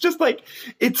it's just like,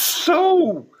 it's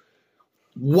so...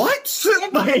 What?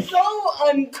 It's Like, so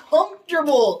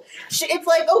uncomfortable. It's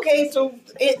like, okay, so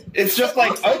it's just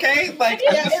like, okay, like,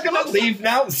 Yeah, I'm just it gonna looks leave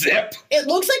now, zip. it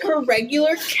looks like her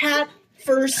regular cat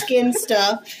fur skin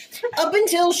stuff up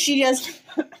until she just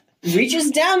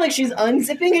reaches down like she's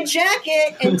unzipping a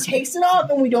jacket and takes it off,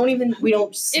 and we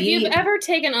don't see. If you've ever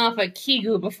taken off a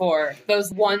Kigu before,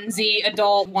 those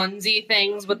adult onesie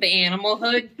things with the animal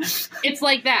hood, it's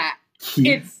like that.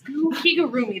 It's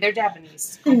Kigurumi, they're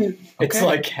Japanese. It's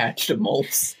like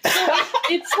Hatchimals.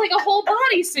 It's like a whole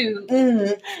bodysuit.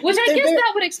 Which I guess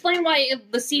that would explain why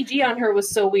the CG on her was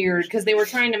so weird, because they were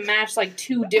trying to match like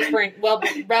two different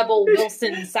Rebel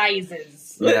Wilson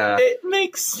sizes. Yeah. It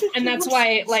makes... And that's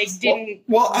why it like didn't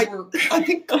Well, work. I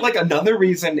think, like, another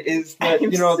reason is that, you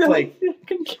know, it's like...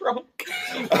 fucking drunk.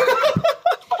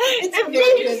 It's You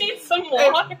very just good. need some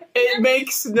water. It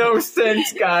makes no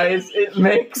sense, guys. It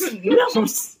makes no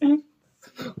sense.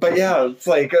 But yeah, it's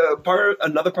like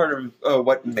another part of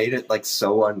what made it like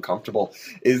so uncomfortable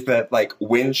is that like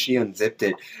when she unzipped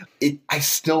it, I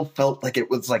still felt like it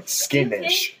was like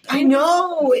skinish. I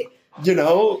know. You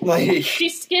know, like She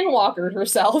skinwalkered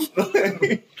herself.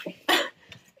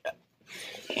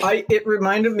 It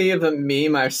reminded me of a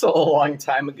meme I saw a long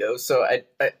time ago. So I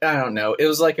don't know. It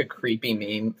was like a creepy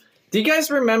meme. Do you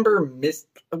guys remember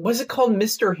was it called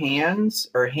Mr. Hands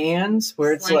or Hands?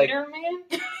 Where it's Slender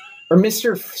Man? or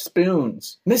Mr.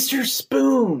 Spoons. Mr.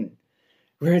 Spoon.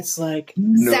 Where it's like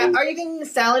no. Are you thinking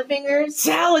salad fingers?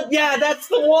 salad. Yeah, that's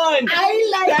the one.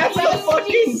 I like That's the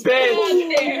fucking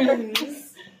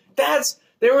bit.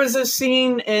 There was a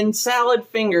scene in Salad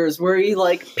Fingers where he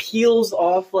like peels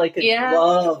off like a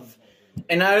glove,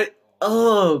 and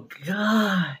oh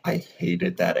god, I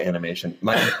hated that animation.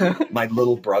 My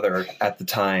little brother at the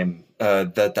time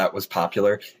that was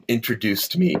popular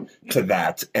introduced me to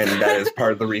that, and that is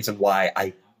part of the reason why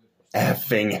I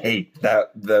effing hate those.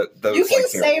 You can like,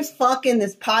 say series. fuck in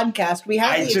this podcast. We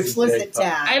have I the just explicit say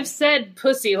fuck. tab. I've said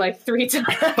pussy like 3 times.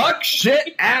 Fuck,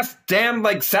 shit, ass, damn,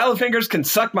 like Salad Fingers can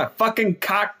suck my fucking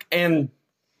cock and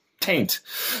taint.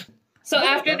 So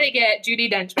after they get Judi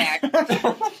Dench back,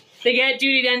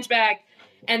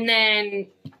 and then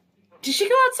did she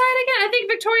go outside again? I think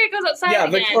Victoria goes outside yeah,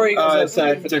 again. Victoria goes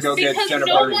outside to go get Because Jennifer.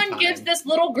 no one gives this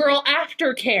little girl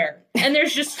aftercare, and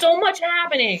there's just so much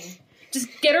happening. Just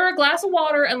get her a glass of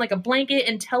water and like a blanket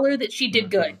and tell her that she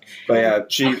did good. But yeah,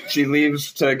 she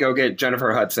leaves to go get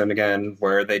Jennifer Hudson again,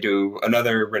 where they do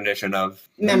another rendition of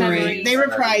Memory. They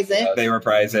reprise it. They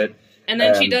reprise it. And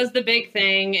then she does the big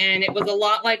thing, and it was a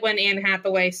lot like when Anne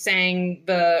Hathaway sang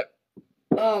the,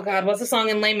 oh God, what's the song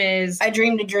in Les Mis? I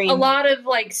dreamed a dream. A lot of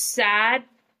like sad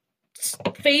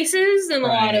faces and a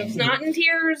lot of snot and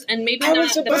tears, and maybe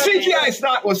not The CGI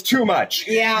snot was too much.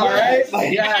 Yeah. All right?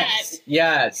 Like,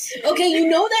 Yes. Okay, you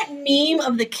know that meme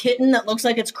of the kitten that looks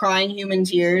like it's crying human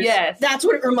tears? Yes. That's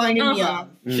what it reminded me Uh-huh. of.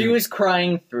 She was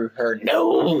crying through her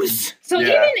nose. So Yeah.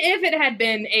 even if it had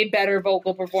been a better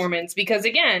vocal performance, because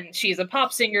again, she's a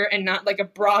pop singer and not like a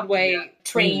Broadway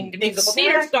trained musical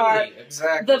theater star,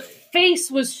 Exactly. the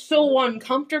face was so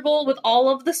uncomfortable with all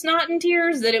of the snot and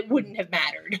tears that it wouldn't have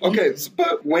mattered.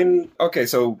 Okay,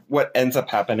 so what ends up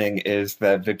happening is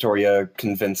that Victoria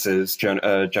convinces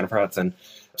Jennifer Hudson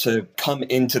to come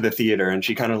into the theater, and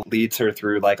she kind of leads her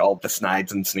through like all the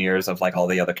snides and sneers of like all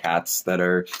the other cats that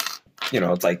are,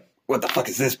 it's like, what the fuck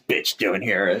is this bitch doing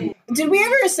here? And, Did we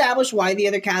ever establish why the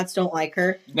other cats don't like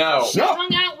her? No. She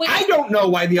hung out with. I don't know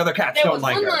why the other cats There don't was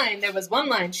like one her. line. There was one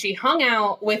line. She hung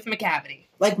out with McCavity.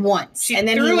 Like once. She and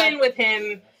then threw he in with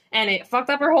him, and it fucked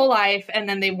up her whole life. And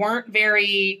then they weren't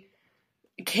very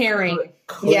caring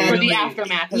Yeah. for the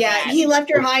aftermath of Yeah, that. he left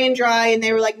her high and dry, and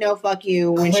they were like, "No, fuck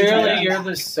you." When she Clearly, tried you're to-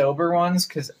 the sober ones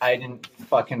because I didn't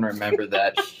fucking remember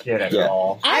that shit at Yeah.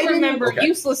 all. I I didn't- remember Okay.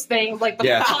 useless things like the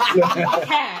Yeah.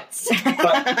 cats.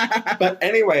 But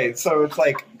anyway, so it's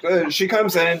like she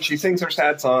comes in, she sings her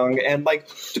sad song, and like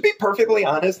to be perfectly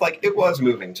honest, like it was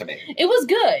moving to me. It was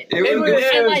good. It was good.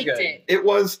 I It was liked good. it. It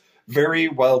was very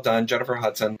well done, Jennifer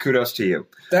Hudson. Kudos to you.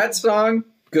 That song,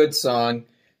 good song.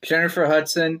 Jennifer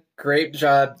Hudson, great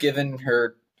job given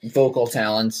her vocal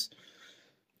talents.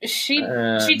 She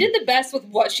did the best with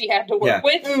what she had to work Yeah.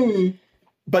 with. Mm.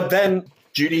 But then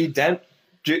Judi Dench.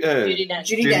 Judi Dench.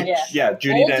 Judi Dench. Yeah.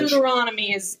 Judi Old Dench.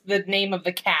 Deuteronomy is the name of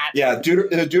the cat. Yeah,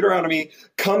 Deuteronomy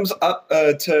comes up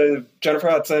to Jennifer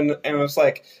Hudson and was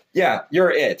like, "Yeah,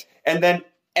 you're it." And then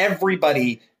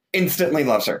everybody instantly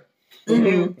loves her.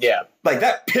 Mhm. Yeah. Like,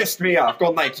 that pissed me off.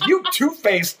 Going like, "You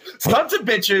two-faced sons of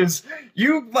bitches,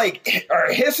 you like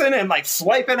are hissing and like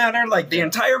swiping at her like the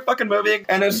entire fucking movie."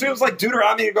 And as soon as like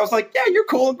Deuteronomy goes like, "Yeah, you're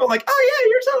cool," and go like, "Oh yeah,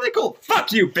 you're totally cool.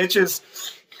 Fuck you, bitches."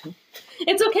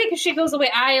 It's okay because she goes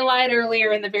away. I lied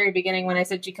earlier in the very beginning when I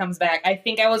said she comes back. I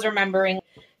think I was remembering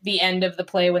the end of the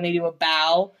play when they do a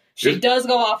bow. She does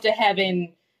go off to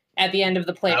heaven at the end of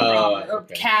the play. Or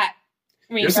okay. cat.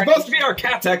 You're supposed to be our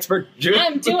cats expert, Jude.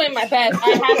 I'm doing my best. I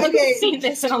haven't Okay. seen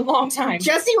this in a long time.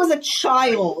 Jesse was a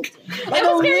child, I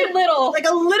was very little. like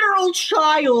a literal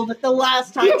child. The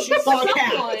last time she saw Someone,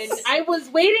 cats. I was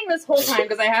waiting this whole time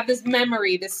because I have this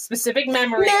memory, this specific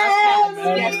memory of cats.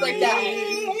 Yes, like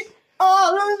that.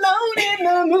 All alone in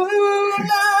the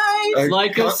moonlight.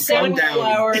 Like a calm down,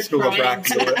 sunflower School of trying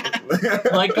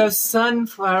Rock. Like a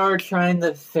sunflower trying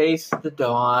to face the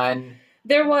dawn.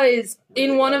 There was,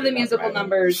 in one of the musical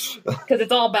numbers, because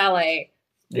it's all ballet,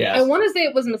 I Yes. want to say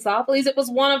it was Misopheles, it was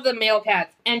one of the male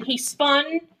cats, and he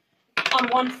spun on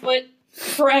one foot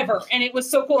forever, and it was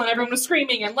so cool, and everyone was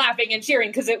screaming and laughing and cheering,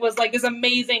 because it was like this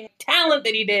amazing talent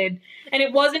that he did, and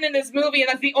it wasn't in this movie, and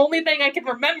that's the only thing I can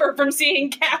remember from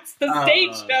seeing Cats, the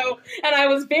stage show, and I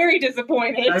was very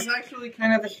disappointed. That's actually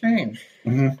kind of a shame.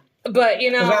 But, you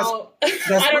know,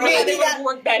 that's I don't know how maybe they would that- have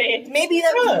worked that in. Maybe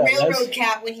that was Yeah, a railroad that's-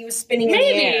 cat when he was spinning in the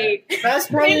air. Maybe. That's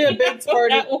probably a big That's what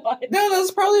part of that was. No, that's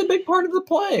probably a big part of the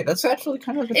play. That's actually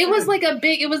kind of a It was thing. like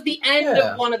it was the end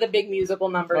Yeah. of one of the big musical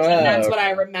numbers, Oh, and that's what okay.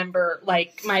 I remember,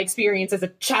 like, my experience as a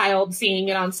child seeing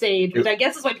it on stage, which I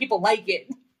guess is why people like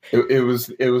it. It was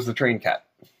the train cat.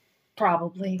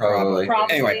 Probably. Probably.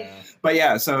 Probably. Anyway, but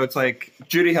yeah, so it's like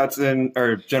Judy Hudson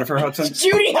or Jennifer Hudson.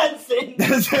 Judy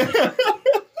Hudson.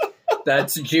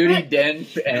 That's Judi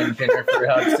Dench and Jennifer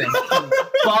Hudson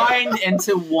combined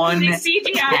into one They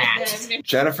CGI'd cat. them.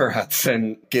 Jennifer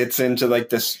Hudson gets into like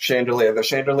this chandelier. The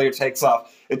chandelier takes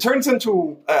off. It turns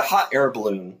into a hot air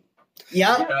balloon.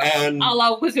 Yep. And A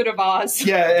la Wizard of Oz.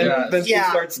 yeah, and Yeah. then she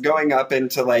Yeah. starts going up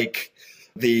into like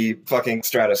the fucking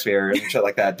stratosphere and shit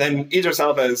like that. Then Idris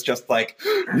Elba is just like,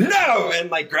 no, and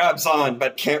like grabs on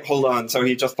but can't hold on, so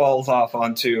he just falls off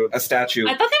onto a statue.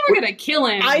 I thought they were going to kill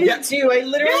him. I did Yeah. too. I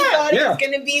literally Yeah, thought it yeah. was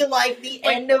going to be like the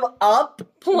end of Up.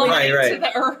 Plummet Right. to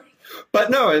the earth.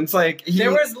 But no, it's like There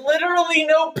was literally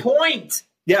no point.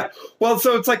 yeah. Well,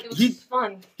 so it's like It was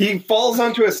fun. he falls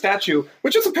onto a statue,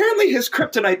 which is apparently his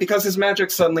kryptonite because his magic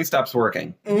suddenly stops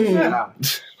working. Mm. Yeah.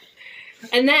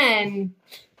 And then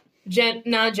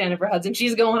not Jennifer Hudson.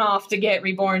 She's going off to get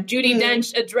reborn. Judi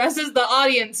Dench addresses the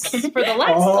audience for the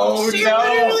last Oh, call. She no.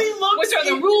 literally looks Which are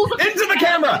the rules of Into the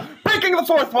camera! Breaking the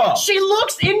fourth wall! She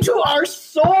looks into our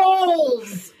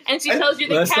souls. And she tells you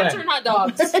that Listen. cats are not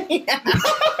dogs.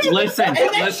 Listen,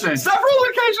 listen, Several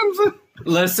occasions!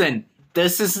 listen.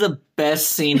 This is the best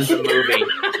scene of the movie.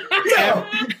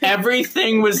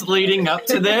 Everything was leading up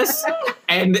to this,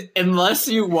 and unless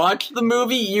you watch the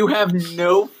movie, you have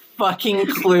no fucking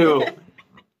clue.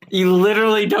 You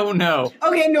literally don't know.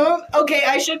 Okay,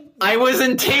 I was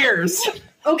in tears.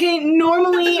 Okay,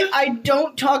 normally I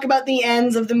don't talk about the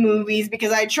ends of the movies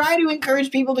because I try to encourage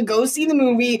people to go see the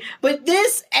movie, but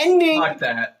this ending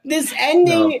that.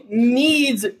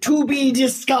 needs to be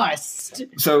discussed.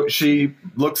 So she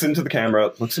looks into the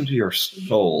camera, looks into your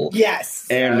soul, Yes.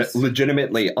 and Yes.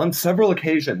 legitimately, on several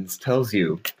occasions, tells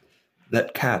you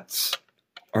that cats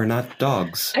are not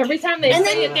dogs. Every time they And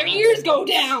say then- it, their ears go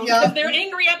down Yeah. because they're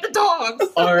angry at the dogs.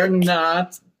 Are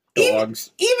not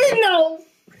dogs. Even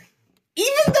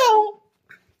though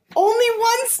only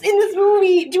once in this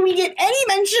movie do we get any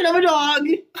mention of a dog.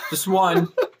 Just one.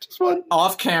 Just one.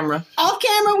 Off camera. Off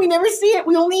camera, we never see it.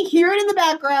 We only hear it in the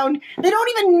background. They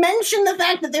don't even mention the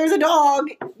fact that there's a dog.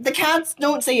 The cats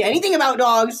don't say anything about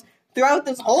dogs throughout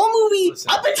this whole movie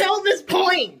Listen. up until this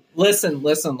point. Listen.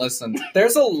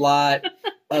 There's a lot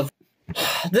of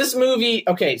this movie.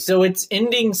 Okay, so its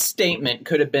ending statement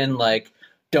could have been like,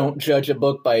 "Don't judge a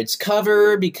book by its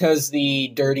cover," because the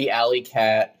dirty alley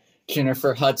cat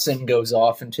Jennifer Hudson goes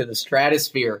off into the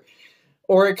stratosphere.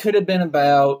 Or it could have been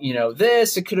about,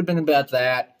 this. It could have been about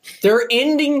that. Their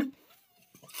ending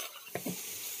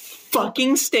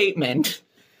fucking statement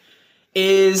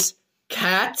is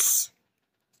cats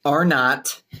are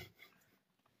not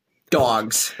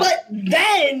dogs. But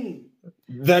then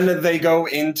Then they go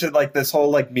into like this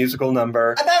whole like musical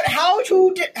number. about how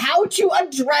to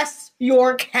address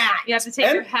your cat. You have to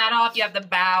take your hat off, you have to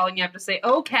bow, and you have to say,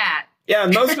 "Oh, cat." Yeah,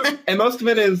 and most of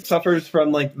it is suffers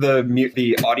from like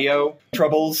the audio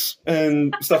troubles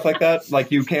and stuff like that.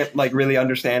 Like you can't like really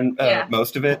understand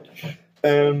most of it,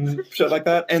 shit like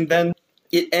that. And then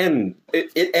it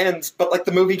ends, but like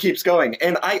the movie keeps going,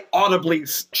 and I audibly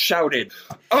shouted,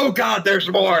 "Oh God, there's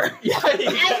more!" And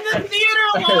the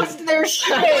theater lost their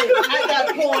shit at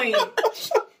that point.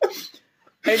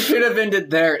 It should have ended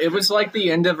there. It was like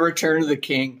the end of Return of the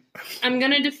King. I'm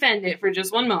gonna defend it for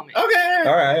just one moment. Okay.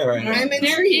 All right. I'm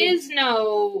There intrigued. is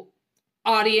no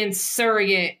audience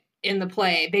surrogate in the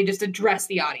play. They just address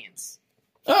the audience.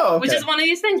 Oh, okay. Which is one of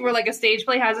these things where like a stage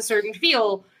play has a certain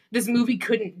feel. This movie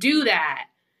couldn't do that.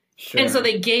 Sure. And so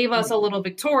they gave us a little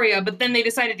Victoria, but then they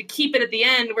decided to keep it at the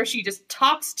end where she just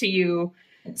talks to you.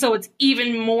 So it's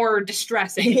even more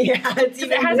distressing. Yeah, it's It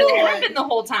even hasn't more. happened the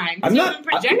whole time. I'm You've not- been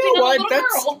projecting you know on a what? little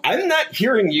girl. I'm not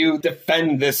hearing you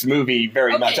defend this movie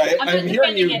very much. Okay, I'm I'm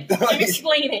hearing you. defending it. I'm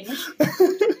explaining.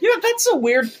 That's a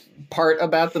weird part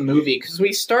about the movie, because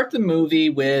we start the movie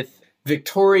with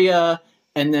Victoria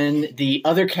and then the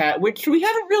other cat, which we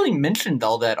haven't really mentioned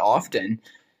all that often.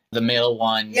 The male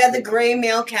one. Yeah, the gray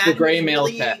male cat. The gray who's male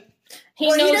really- cat. He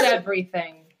Well, he knows doesn't-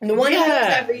 everything. The one who knows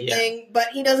Yeah, everything, but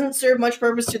he doesn't serve much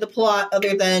purpose to the plot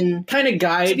other than Kind of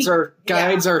guides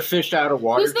our fish out of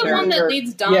water. Who's the one that character.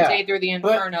 leads Dante Yeah. through the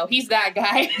Inferno? He's that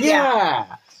guy. Yeah.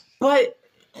 But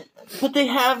they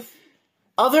have,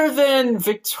 other than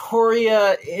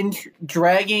Victoria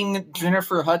dragging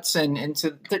Jennifer Hudson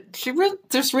into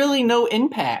there's really no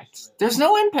impact. There's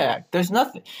no impact. There's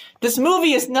nothing. This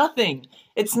movie is nothing.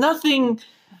 It's nothing.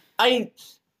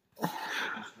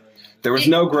 There was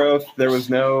no growth. There was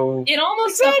no. It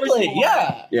almost suffers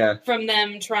more Yeah. from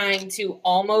them trying to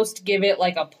almost give it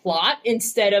like a plot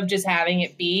instead of just having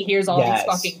it be, here's all Yes.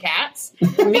 these fucking cats.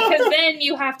 Because then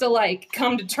you have to like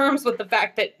come to terms with the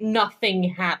fact that nothing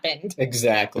happened.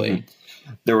 Exactly.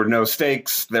 There were no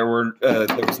stakes. There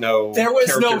was no. There was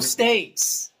no character-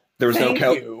 stakes. There was Thank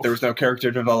no. you. There was no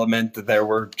character development. There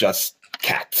were just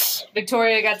cats.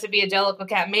 Victoria got to be a Jellicle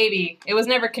cat, maybe. It was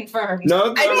never confirmed.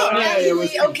 No. I think yeah, it was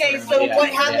actually, okay, so confirmed.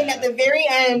 what Yeah, happened yeah. at the very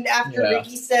end after Yeah.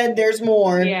 Ricky said there's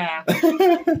more, Yeah.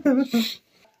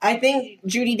 I think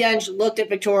Judi Dench looked at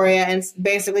Victoria and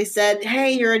basically said,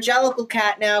 "Hey, you're a Jellicle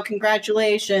cat now,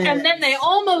 congratulations." And then they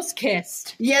almost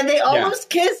kissed. Yeah, they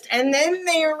almost kissed, and then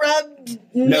they rubbed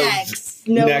noses.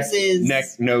 Neck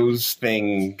nose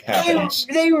thing happens.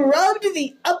 They rubbed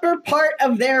the upper part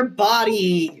of their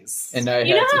bodies. And I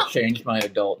You had know- to change my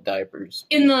adult diapers.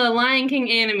 In the Lion King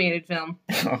animated film,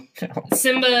 Oh, no.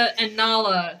 Simba and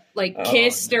Nala Oh,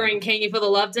 kiss no. during Can You Feel the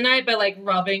Love Tonight by like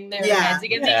rubbing their Yeah. heads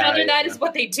against each Yeah, other. That yeah. is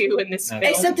what they do in this Okay.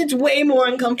 film. Except it's way more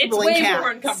it's uncomfortable way in cats.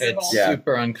 more uncomfortable. It's Yeah.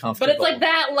 super uncomfortable. But it's like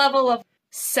that level of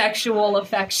sexual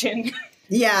affection.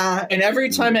 Yeah. And every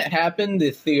time it happened,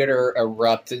 the theater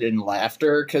erupted in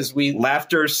laughter because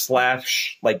Laughter /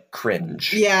 like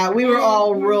cringe. Yeah, we were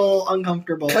all real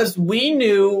uncomfortable. we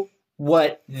knew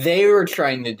what they were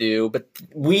trying to do, but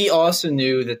we also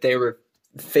knew that they were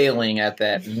failing at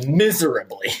that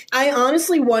miserably. I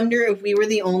honestly wonder if we were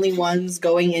the only ones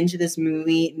going into this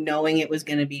movie knowing it was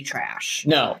going to be trash.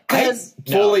 No. I 'Cause-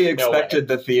 fully No expected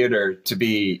the theater to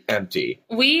be empty.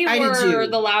 We I did too. were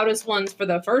the loudest ones for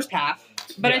the first half,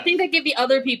 but I Yeah. think that gave the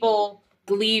other people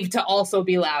leave to also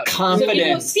be loud. So if you go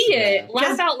Confidence. see it, Yeah.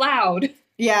 laugh out loud.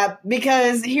 Yeah,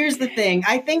 because here's the thing.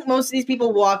 I think most of these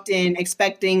people walked in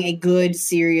expecting a good,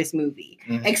 serious movie.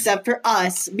 Mhm. Except for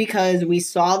us, because we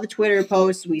saw the Twitter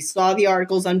posts, we saw the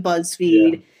articles on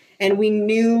BuzzFeed, and we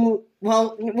knew,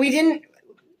 well,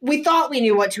 we thought we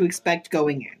knew what to expect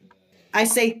going in. I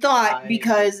say thought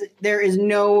because there is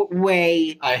no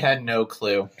way, I had no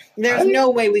clue. there's no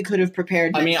way we could have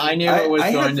prepared. I mean, I knew I- it was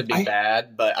I going have- to be I-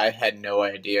 bad, but I had no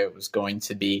idea it was going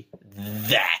to be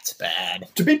that bad.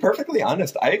 To be perfectly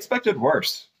honest, I expected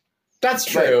worse. That's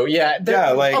true. Yeah.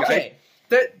 Yeah, like, okay.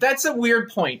 That's a weird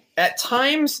point. At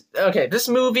times, okay, this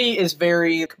movie is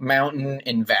very mountain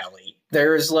and valley.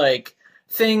 There's like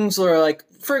things where, like,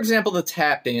 for example, the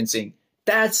tap dancing.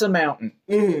 That's a mountain.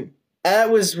 Mhm.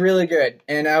 That was really good,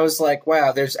 and I was like,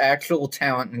 wow, there's actual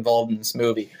talent involved in this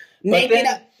movie.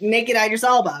 Naked Idris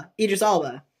Elba.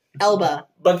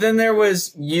 But then there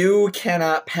was You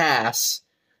Cannot Pass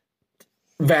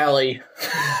Valley.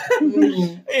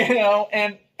 Mhm. You know,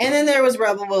 and And then there was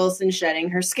Rebel Wilson shedding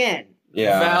her skin.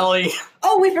 Yeah. Valley.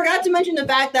 Oh, we forgot to mention the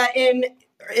fact that in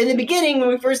the beginning, when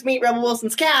we first meet Rebel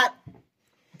Wilson's cat,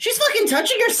 she's fucking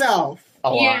touching herself.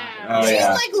 A lot. Yeah. Oh, She's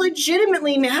yeah. like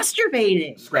legitimately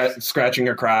masturbating. Scratching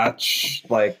her crotch.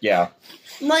 Like, yeah.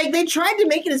 Like they tried to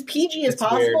make it as PG as It's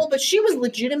possible, weird. but she was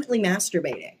legitimately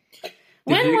masturbating.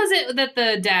 When you- was it that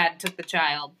the dad took the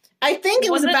child? I think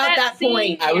it was Was it about that that scene?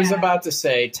 point. I was Yeah. about to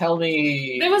say, tell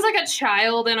me. There was like a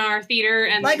child in our theater,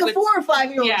 and Like a with- 4 or 5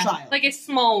 year old yeah, child. like a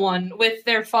small one with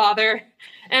their father,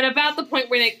 and about the point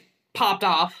where they popped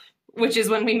off, which is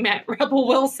when we met Rebel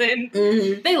Wilson.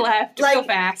 Mhm. They left real Like,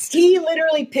 fast. He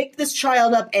literally picked this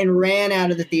child up and ran out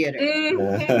of the theater.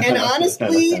 And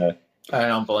honestly- I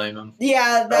don't blame him.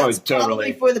 Yeah, that's Oh, totally.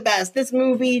 probably for the best. This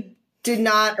movie did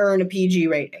not earn a PG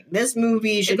rating. This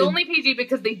movie should It's only PG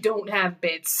because they don't have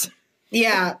bits.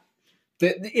 yeah.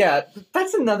 Yeah,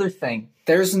 that's another thing.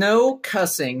 There's no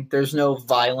cussing, there's no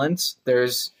violence,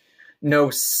 there's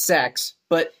no sex,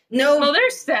 but No, Well,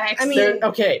 there's sex. I mean- there,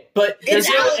 okay, but It's there's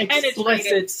no out- and it's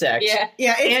explicit rated. sex. yeah.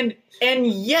 yeah, it's, And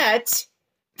yet,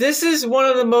 this is one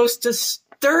of the most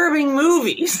disturbing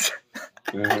movies.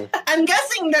 Mhm. I'm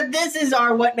guessing that this is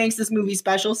our what makes this movie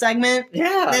special segment.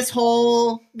 Yeah. This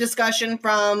whole discussion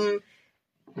from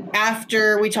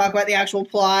after we talk about the actual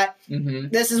plot. hmm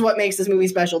This is what makes this movie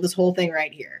special. This whole thing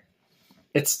right here.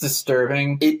 It's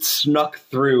disturbing. It snuck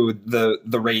through the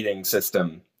rating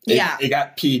system. Yeah. It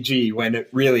got PG when it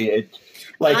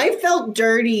like I felt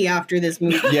dirty after this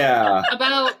movie. yeah,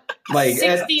 About like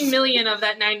 60 million of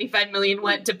that 95 million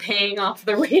went to paying off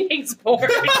the ratings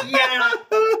board. Yeah.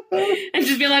 And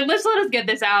just be like, let us get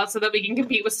this out so that we can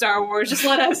compete with Star Wars. Just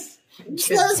let us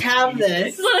Just let us have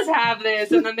this. have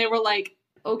this. And then they were like,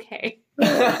 okay.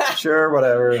 sure,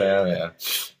 whatever. Yeah.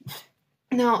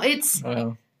 No, it's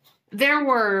Well, there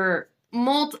were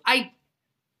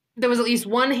there was at least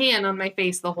one hand on my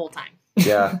face the whole time.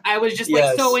 Yeah. I was just Yes.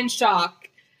 like so in shock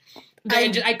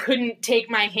that I couldn't take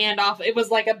my hand off. It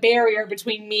was like a barrier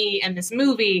between me and this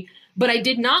movie, but I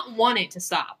did not want it to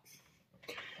stop.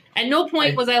 At no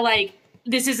point was I like,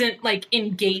 this isn't like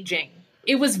engaging.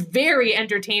 It was very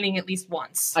entertaining at least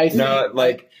once. I think, No,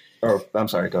 like oh, I'm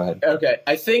sorry, go ahead. okay,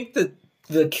 I think that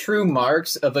the true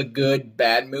marks of a good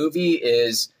bad movie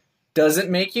is, does it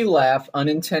make you laugh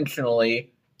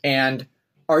unintentionally, and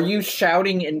are you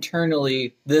shouting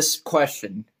internally this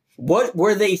question: what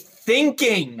were they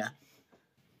thinking?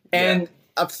 And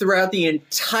throughout the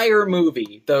entire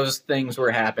movie, those things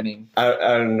were happening. I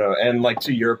don't know. And like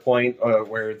to your point,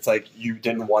 where it's like you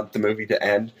didn't want the movie to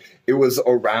end, it was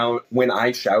around when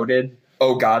I shouted,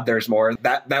 "Oh God, there's more."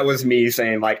 That was me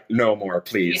saying like, "No more,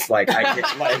 please." Yeah. Like I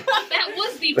can't, like That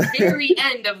was the very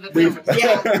end of the film.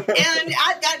 Yeah. And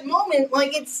at that moment,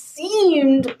 like it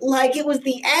seemed like it was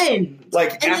the end.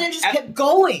 Like, and then it just kept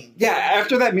going. yeah.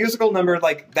 After that musical number,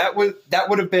 like that would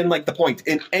have been like the point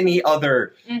in any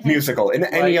other Mhm. musical, in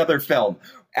any Right. other film.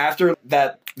 After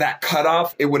that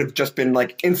cutoff, it would have just been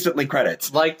like instantly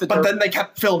credits. Like the But then they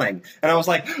kept filming, and I was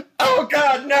like, "Oh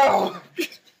God, no!"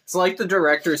 it's like the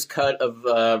director's cut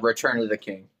of Return of the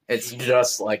King. It's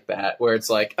just like that, where it's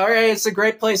like, all right, it's a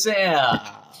great place.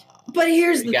 Yeah. But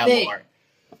here's We the got thing. more.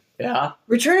 Yeah.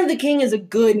 Return of the King is a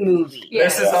good movie. Yeah.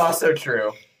 This is also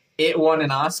true. It won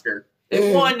an Oscar.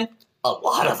 It won a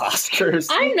lot of Oscars.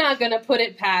 I'm not going to put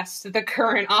it past the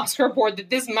current Oscar board that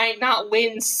this might not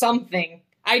win something.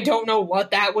 I don't know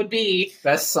what that would be.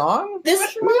 Best song?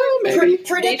 This Maybe.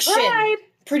 prediction. They tried.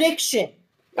 Prediction.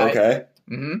 Okay.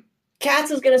 Mm-hmm.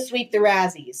 Cats is gonna sweep the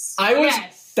Razzies. I was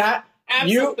Yes. that.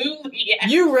 Absolutely,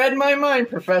 yes. You read my mind,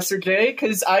 Professor J,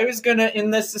 because I was gonna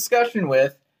end this discussion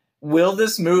with, will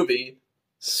this movie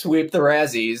sweep the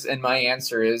Razzies? And my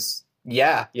answer is,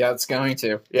 yeah, it's going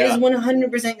to. It Yeah. is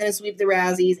 100% gonna sweep the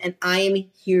Razzies, and I am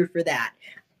here for that.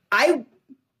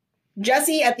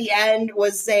 Jesse at the end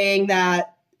was saying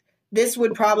that this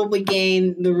would probably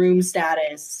gain the Room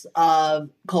status of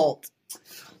cult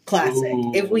classic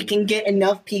Ooh. if we can get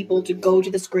enough people to go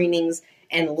to the screenings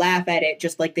and laugh at it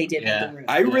just like they did with the Room.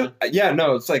 I really,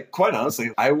 no, it's like, quite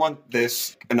honestly, I want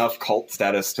this enough cult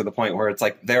status to the point where it's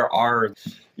like there are,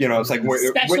 it's like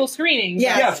Special screenings.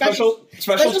 Yeah. special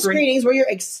Special screenings where you're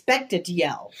expected to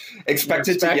yell.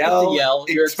 expected You're to yell,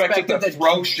 You're expected to expected to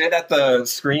throw shit at the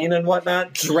screen and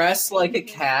whatnot. dress like a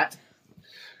cat.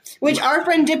 Which our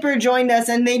friend Dipper joined us,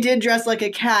 and they did dress like a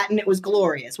cat, and it was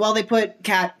glorious. Well, they put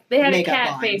cat They had a makeup cat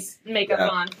on. face makeup Yeah.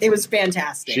 on. It was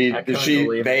fantastic. I couldn't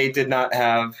believe it. They did not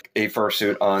have a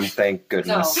fursuit on, thank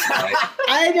goodness. No. Right?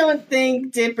 I don't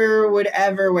think Dipper would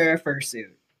ever wear a fursuit.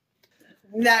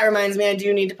 That reminds me, I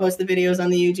do need to post the videos on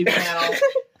the YouTube channel.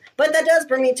 But that does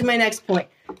bring me to my next point,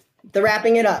 the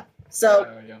wrapping it up. So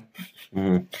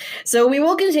we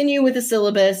will continue with the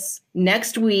syllabus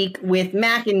next week with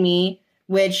Mac and Me,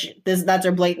 which that's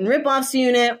our blatant ripoffs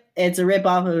unit. It's a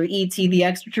ripoff of E.T. the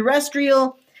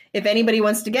Extraterrestrial. If anybody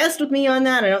wants to guest with me on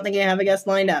that, I don't think I have a guest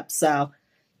lined up, so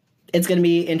it's going to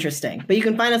be interesting. But you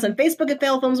can find us on Facebook at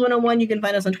FailFilms101. You can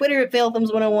find us on Twitter at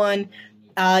FailFilms101.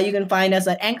 You can find us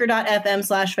at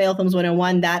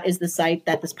anchor.fm/FailFilms101. That is the site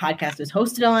that this podcast is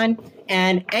hosted on.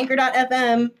 And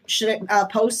anchor.fm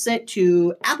posts it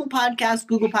to Apple Podcasts,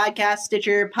 Google Podcasts,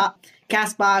 Stitcher,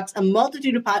 Castbox, a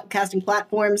multitude of podcasting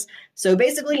platforms. So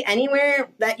basically anywhere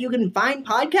that you can find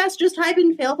podcasts, just type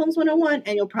in FailFilms101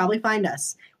 and you'll probably find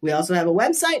us. We also have a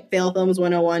website,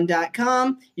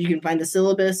 failfilms101.com. You can find the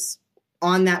syllabus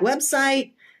on that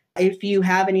website. If you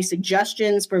have any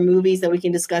suggestions for movies that we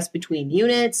can discuss between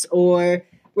units, or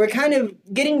we're kind of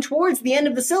getting towards the end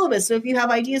of the syllabus, so if you have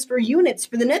ideas for units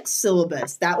for the next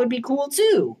syllabus, that would be cool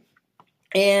too.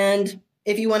 And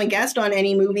if you want a guest on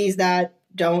any movies that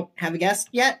don't have a guest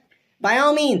yet, by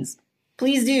all means,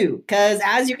 please do. Because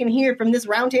as you can hear from this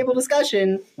roundtable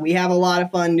discussion, we have a lot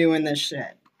of fun doing this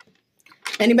shit.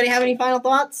 Anybody have any final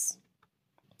thoughts?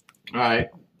 All right.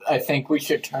 I think we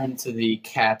should turn to the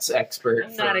cats expert.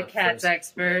 I'm not a cats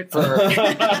expert.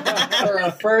 For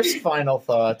our first final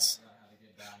thoughts.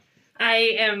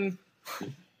 I am...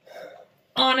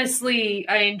 Honestly,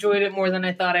 I enjoyed it more than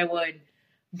I thought I would.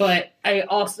 But I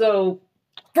also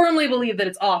firmly believe that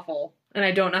it's awful. And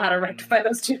I don't know how to rectify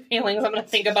those two feelings. I'm going to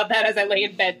think about that as I lay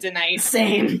in bed tonight.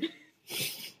 Same.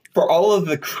 For all of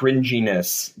the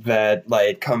cringiness that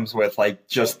comes with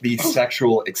just the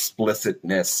sexual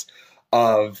explicitness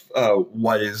of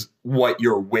what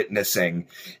you're witnessing,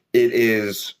 it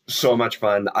is so much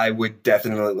fun. I would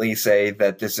definitely say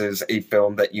that this is a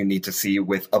film that you need to see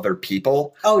with other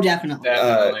people. Oh, definitely.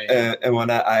 And when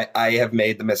I have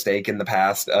made the mistake in the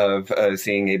past of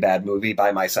seeing a bad movie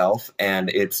by myself, and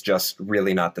it's just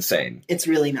really not the same. It's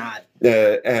really not.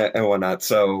 And whatnot.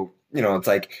 So, it's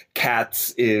like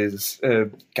Cats is a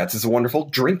wonderful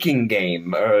drinking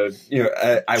game.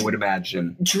 I would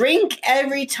imagine. Drink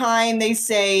every time they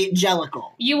say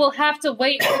Jellicle. You will have to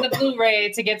wait for the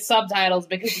Blu-ray to get subtitles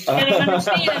because you cannot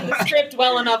understand the script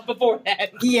well enough before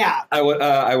that. Yeah.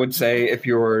 I would say if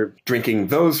you're drinking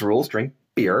those rules, drink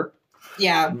beer.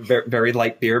 Yeah. Very, very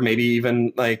light beer, maybe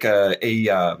even like a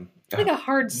Like a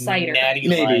hard cider. Natty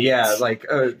maybe, Lights.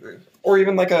 yeah, or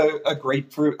even like a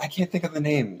grapefruit. I can't think of the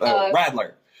name.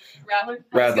 Radler. Radler?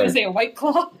 I was going to say a White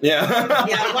Claw. Yeah.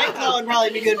 Yeah, White Claw would probably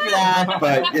be good for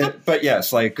that. but yes,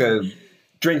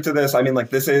 drink to this. I mean,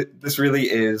 this really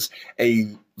is a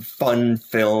fun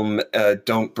film.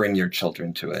 Don't bring your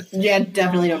children to it. Yeah,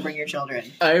 definitely don't bring your children.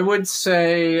 I would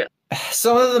say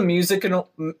some of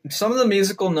the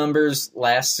musical numbers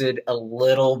lasted a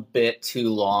little bit too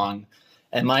long.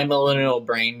 And my millennial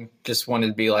brain just wanted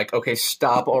to be like, okay,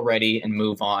 stop already and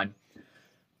move on.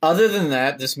 Other than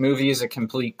that, this movie is a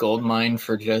complete goldmine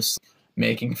for just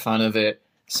making fun of it,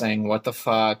 saying, what the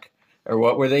fuck, or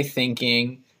what were they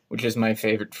thinking, which is my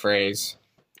favorite phrase.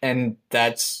 And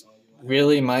that's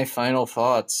really my final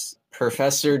thoughts.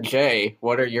 Professor J,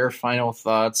 what are your final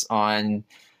thoughts on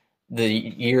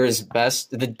the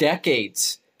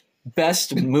decade's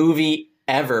best movie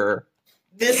ever,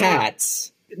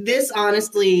 Cats? This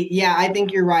honestly, yeah, I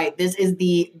think you're right. This is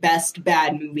the best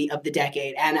bad movie of the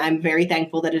decade, and I'm very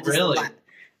thankful that it is. Really?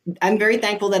 I'm very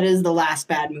thankful that it is the last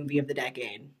bad movie of the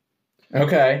decade.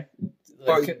 Okay,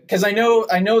 because I know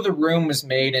The Room was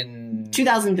made in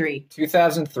 2003.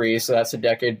 2003, so that's a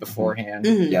decade beforehand.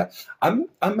 Mhm. Yeah, I'm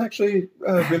actually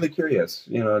really curious.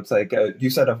 You know, it's like you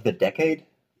said of the decade.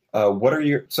 What are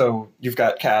your so you've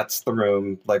got Cats, The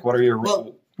Room. Like, what are your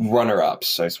Well-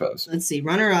 runner-ups? I suppose. Let's see,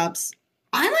 runner-ups.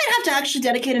 I might have to actually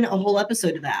dedicate a whole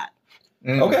episode to that.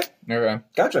 Okay, Okay.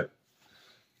 gotcha.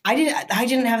 I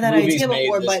didn't have that Movies idea made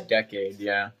before, this but decade,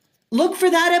 yeah. look for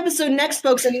that episode next,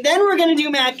 folks, and then we're gonna do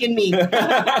Mac and Me. We're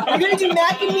gonna do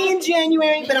Mac and Me in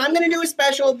January, but I'm gonna do a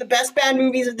special of the best bad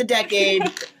movies of the decade.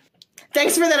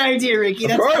 Thanks for that idea, Ricky.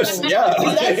 Of course, yeah.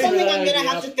 That's something I'm gonna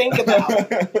have to think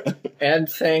about. And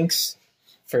thanks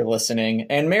for listening.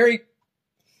 And Merry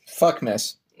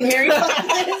Fuckmas. Merry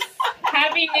Christmas.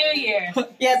 Happy New Year.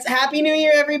 Yes, Happy New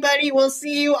Year, everybody. We'll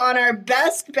see you on our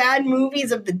best bad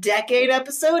movies of the decade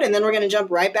episode, and then we're gonna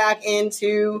jump right back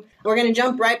into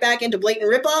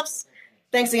blatant ripoffs.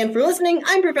 Thanks again for listening.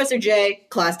 I'm Professor J.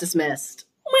 Class dismissed.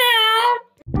 Meow.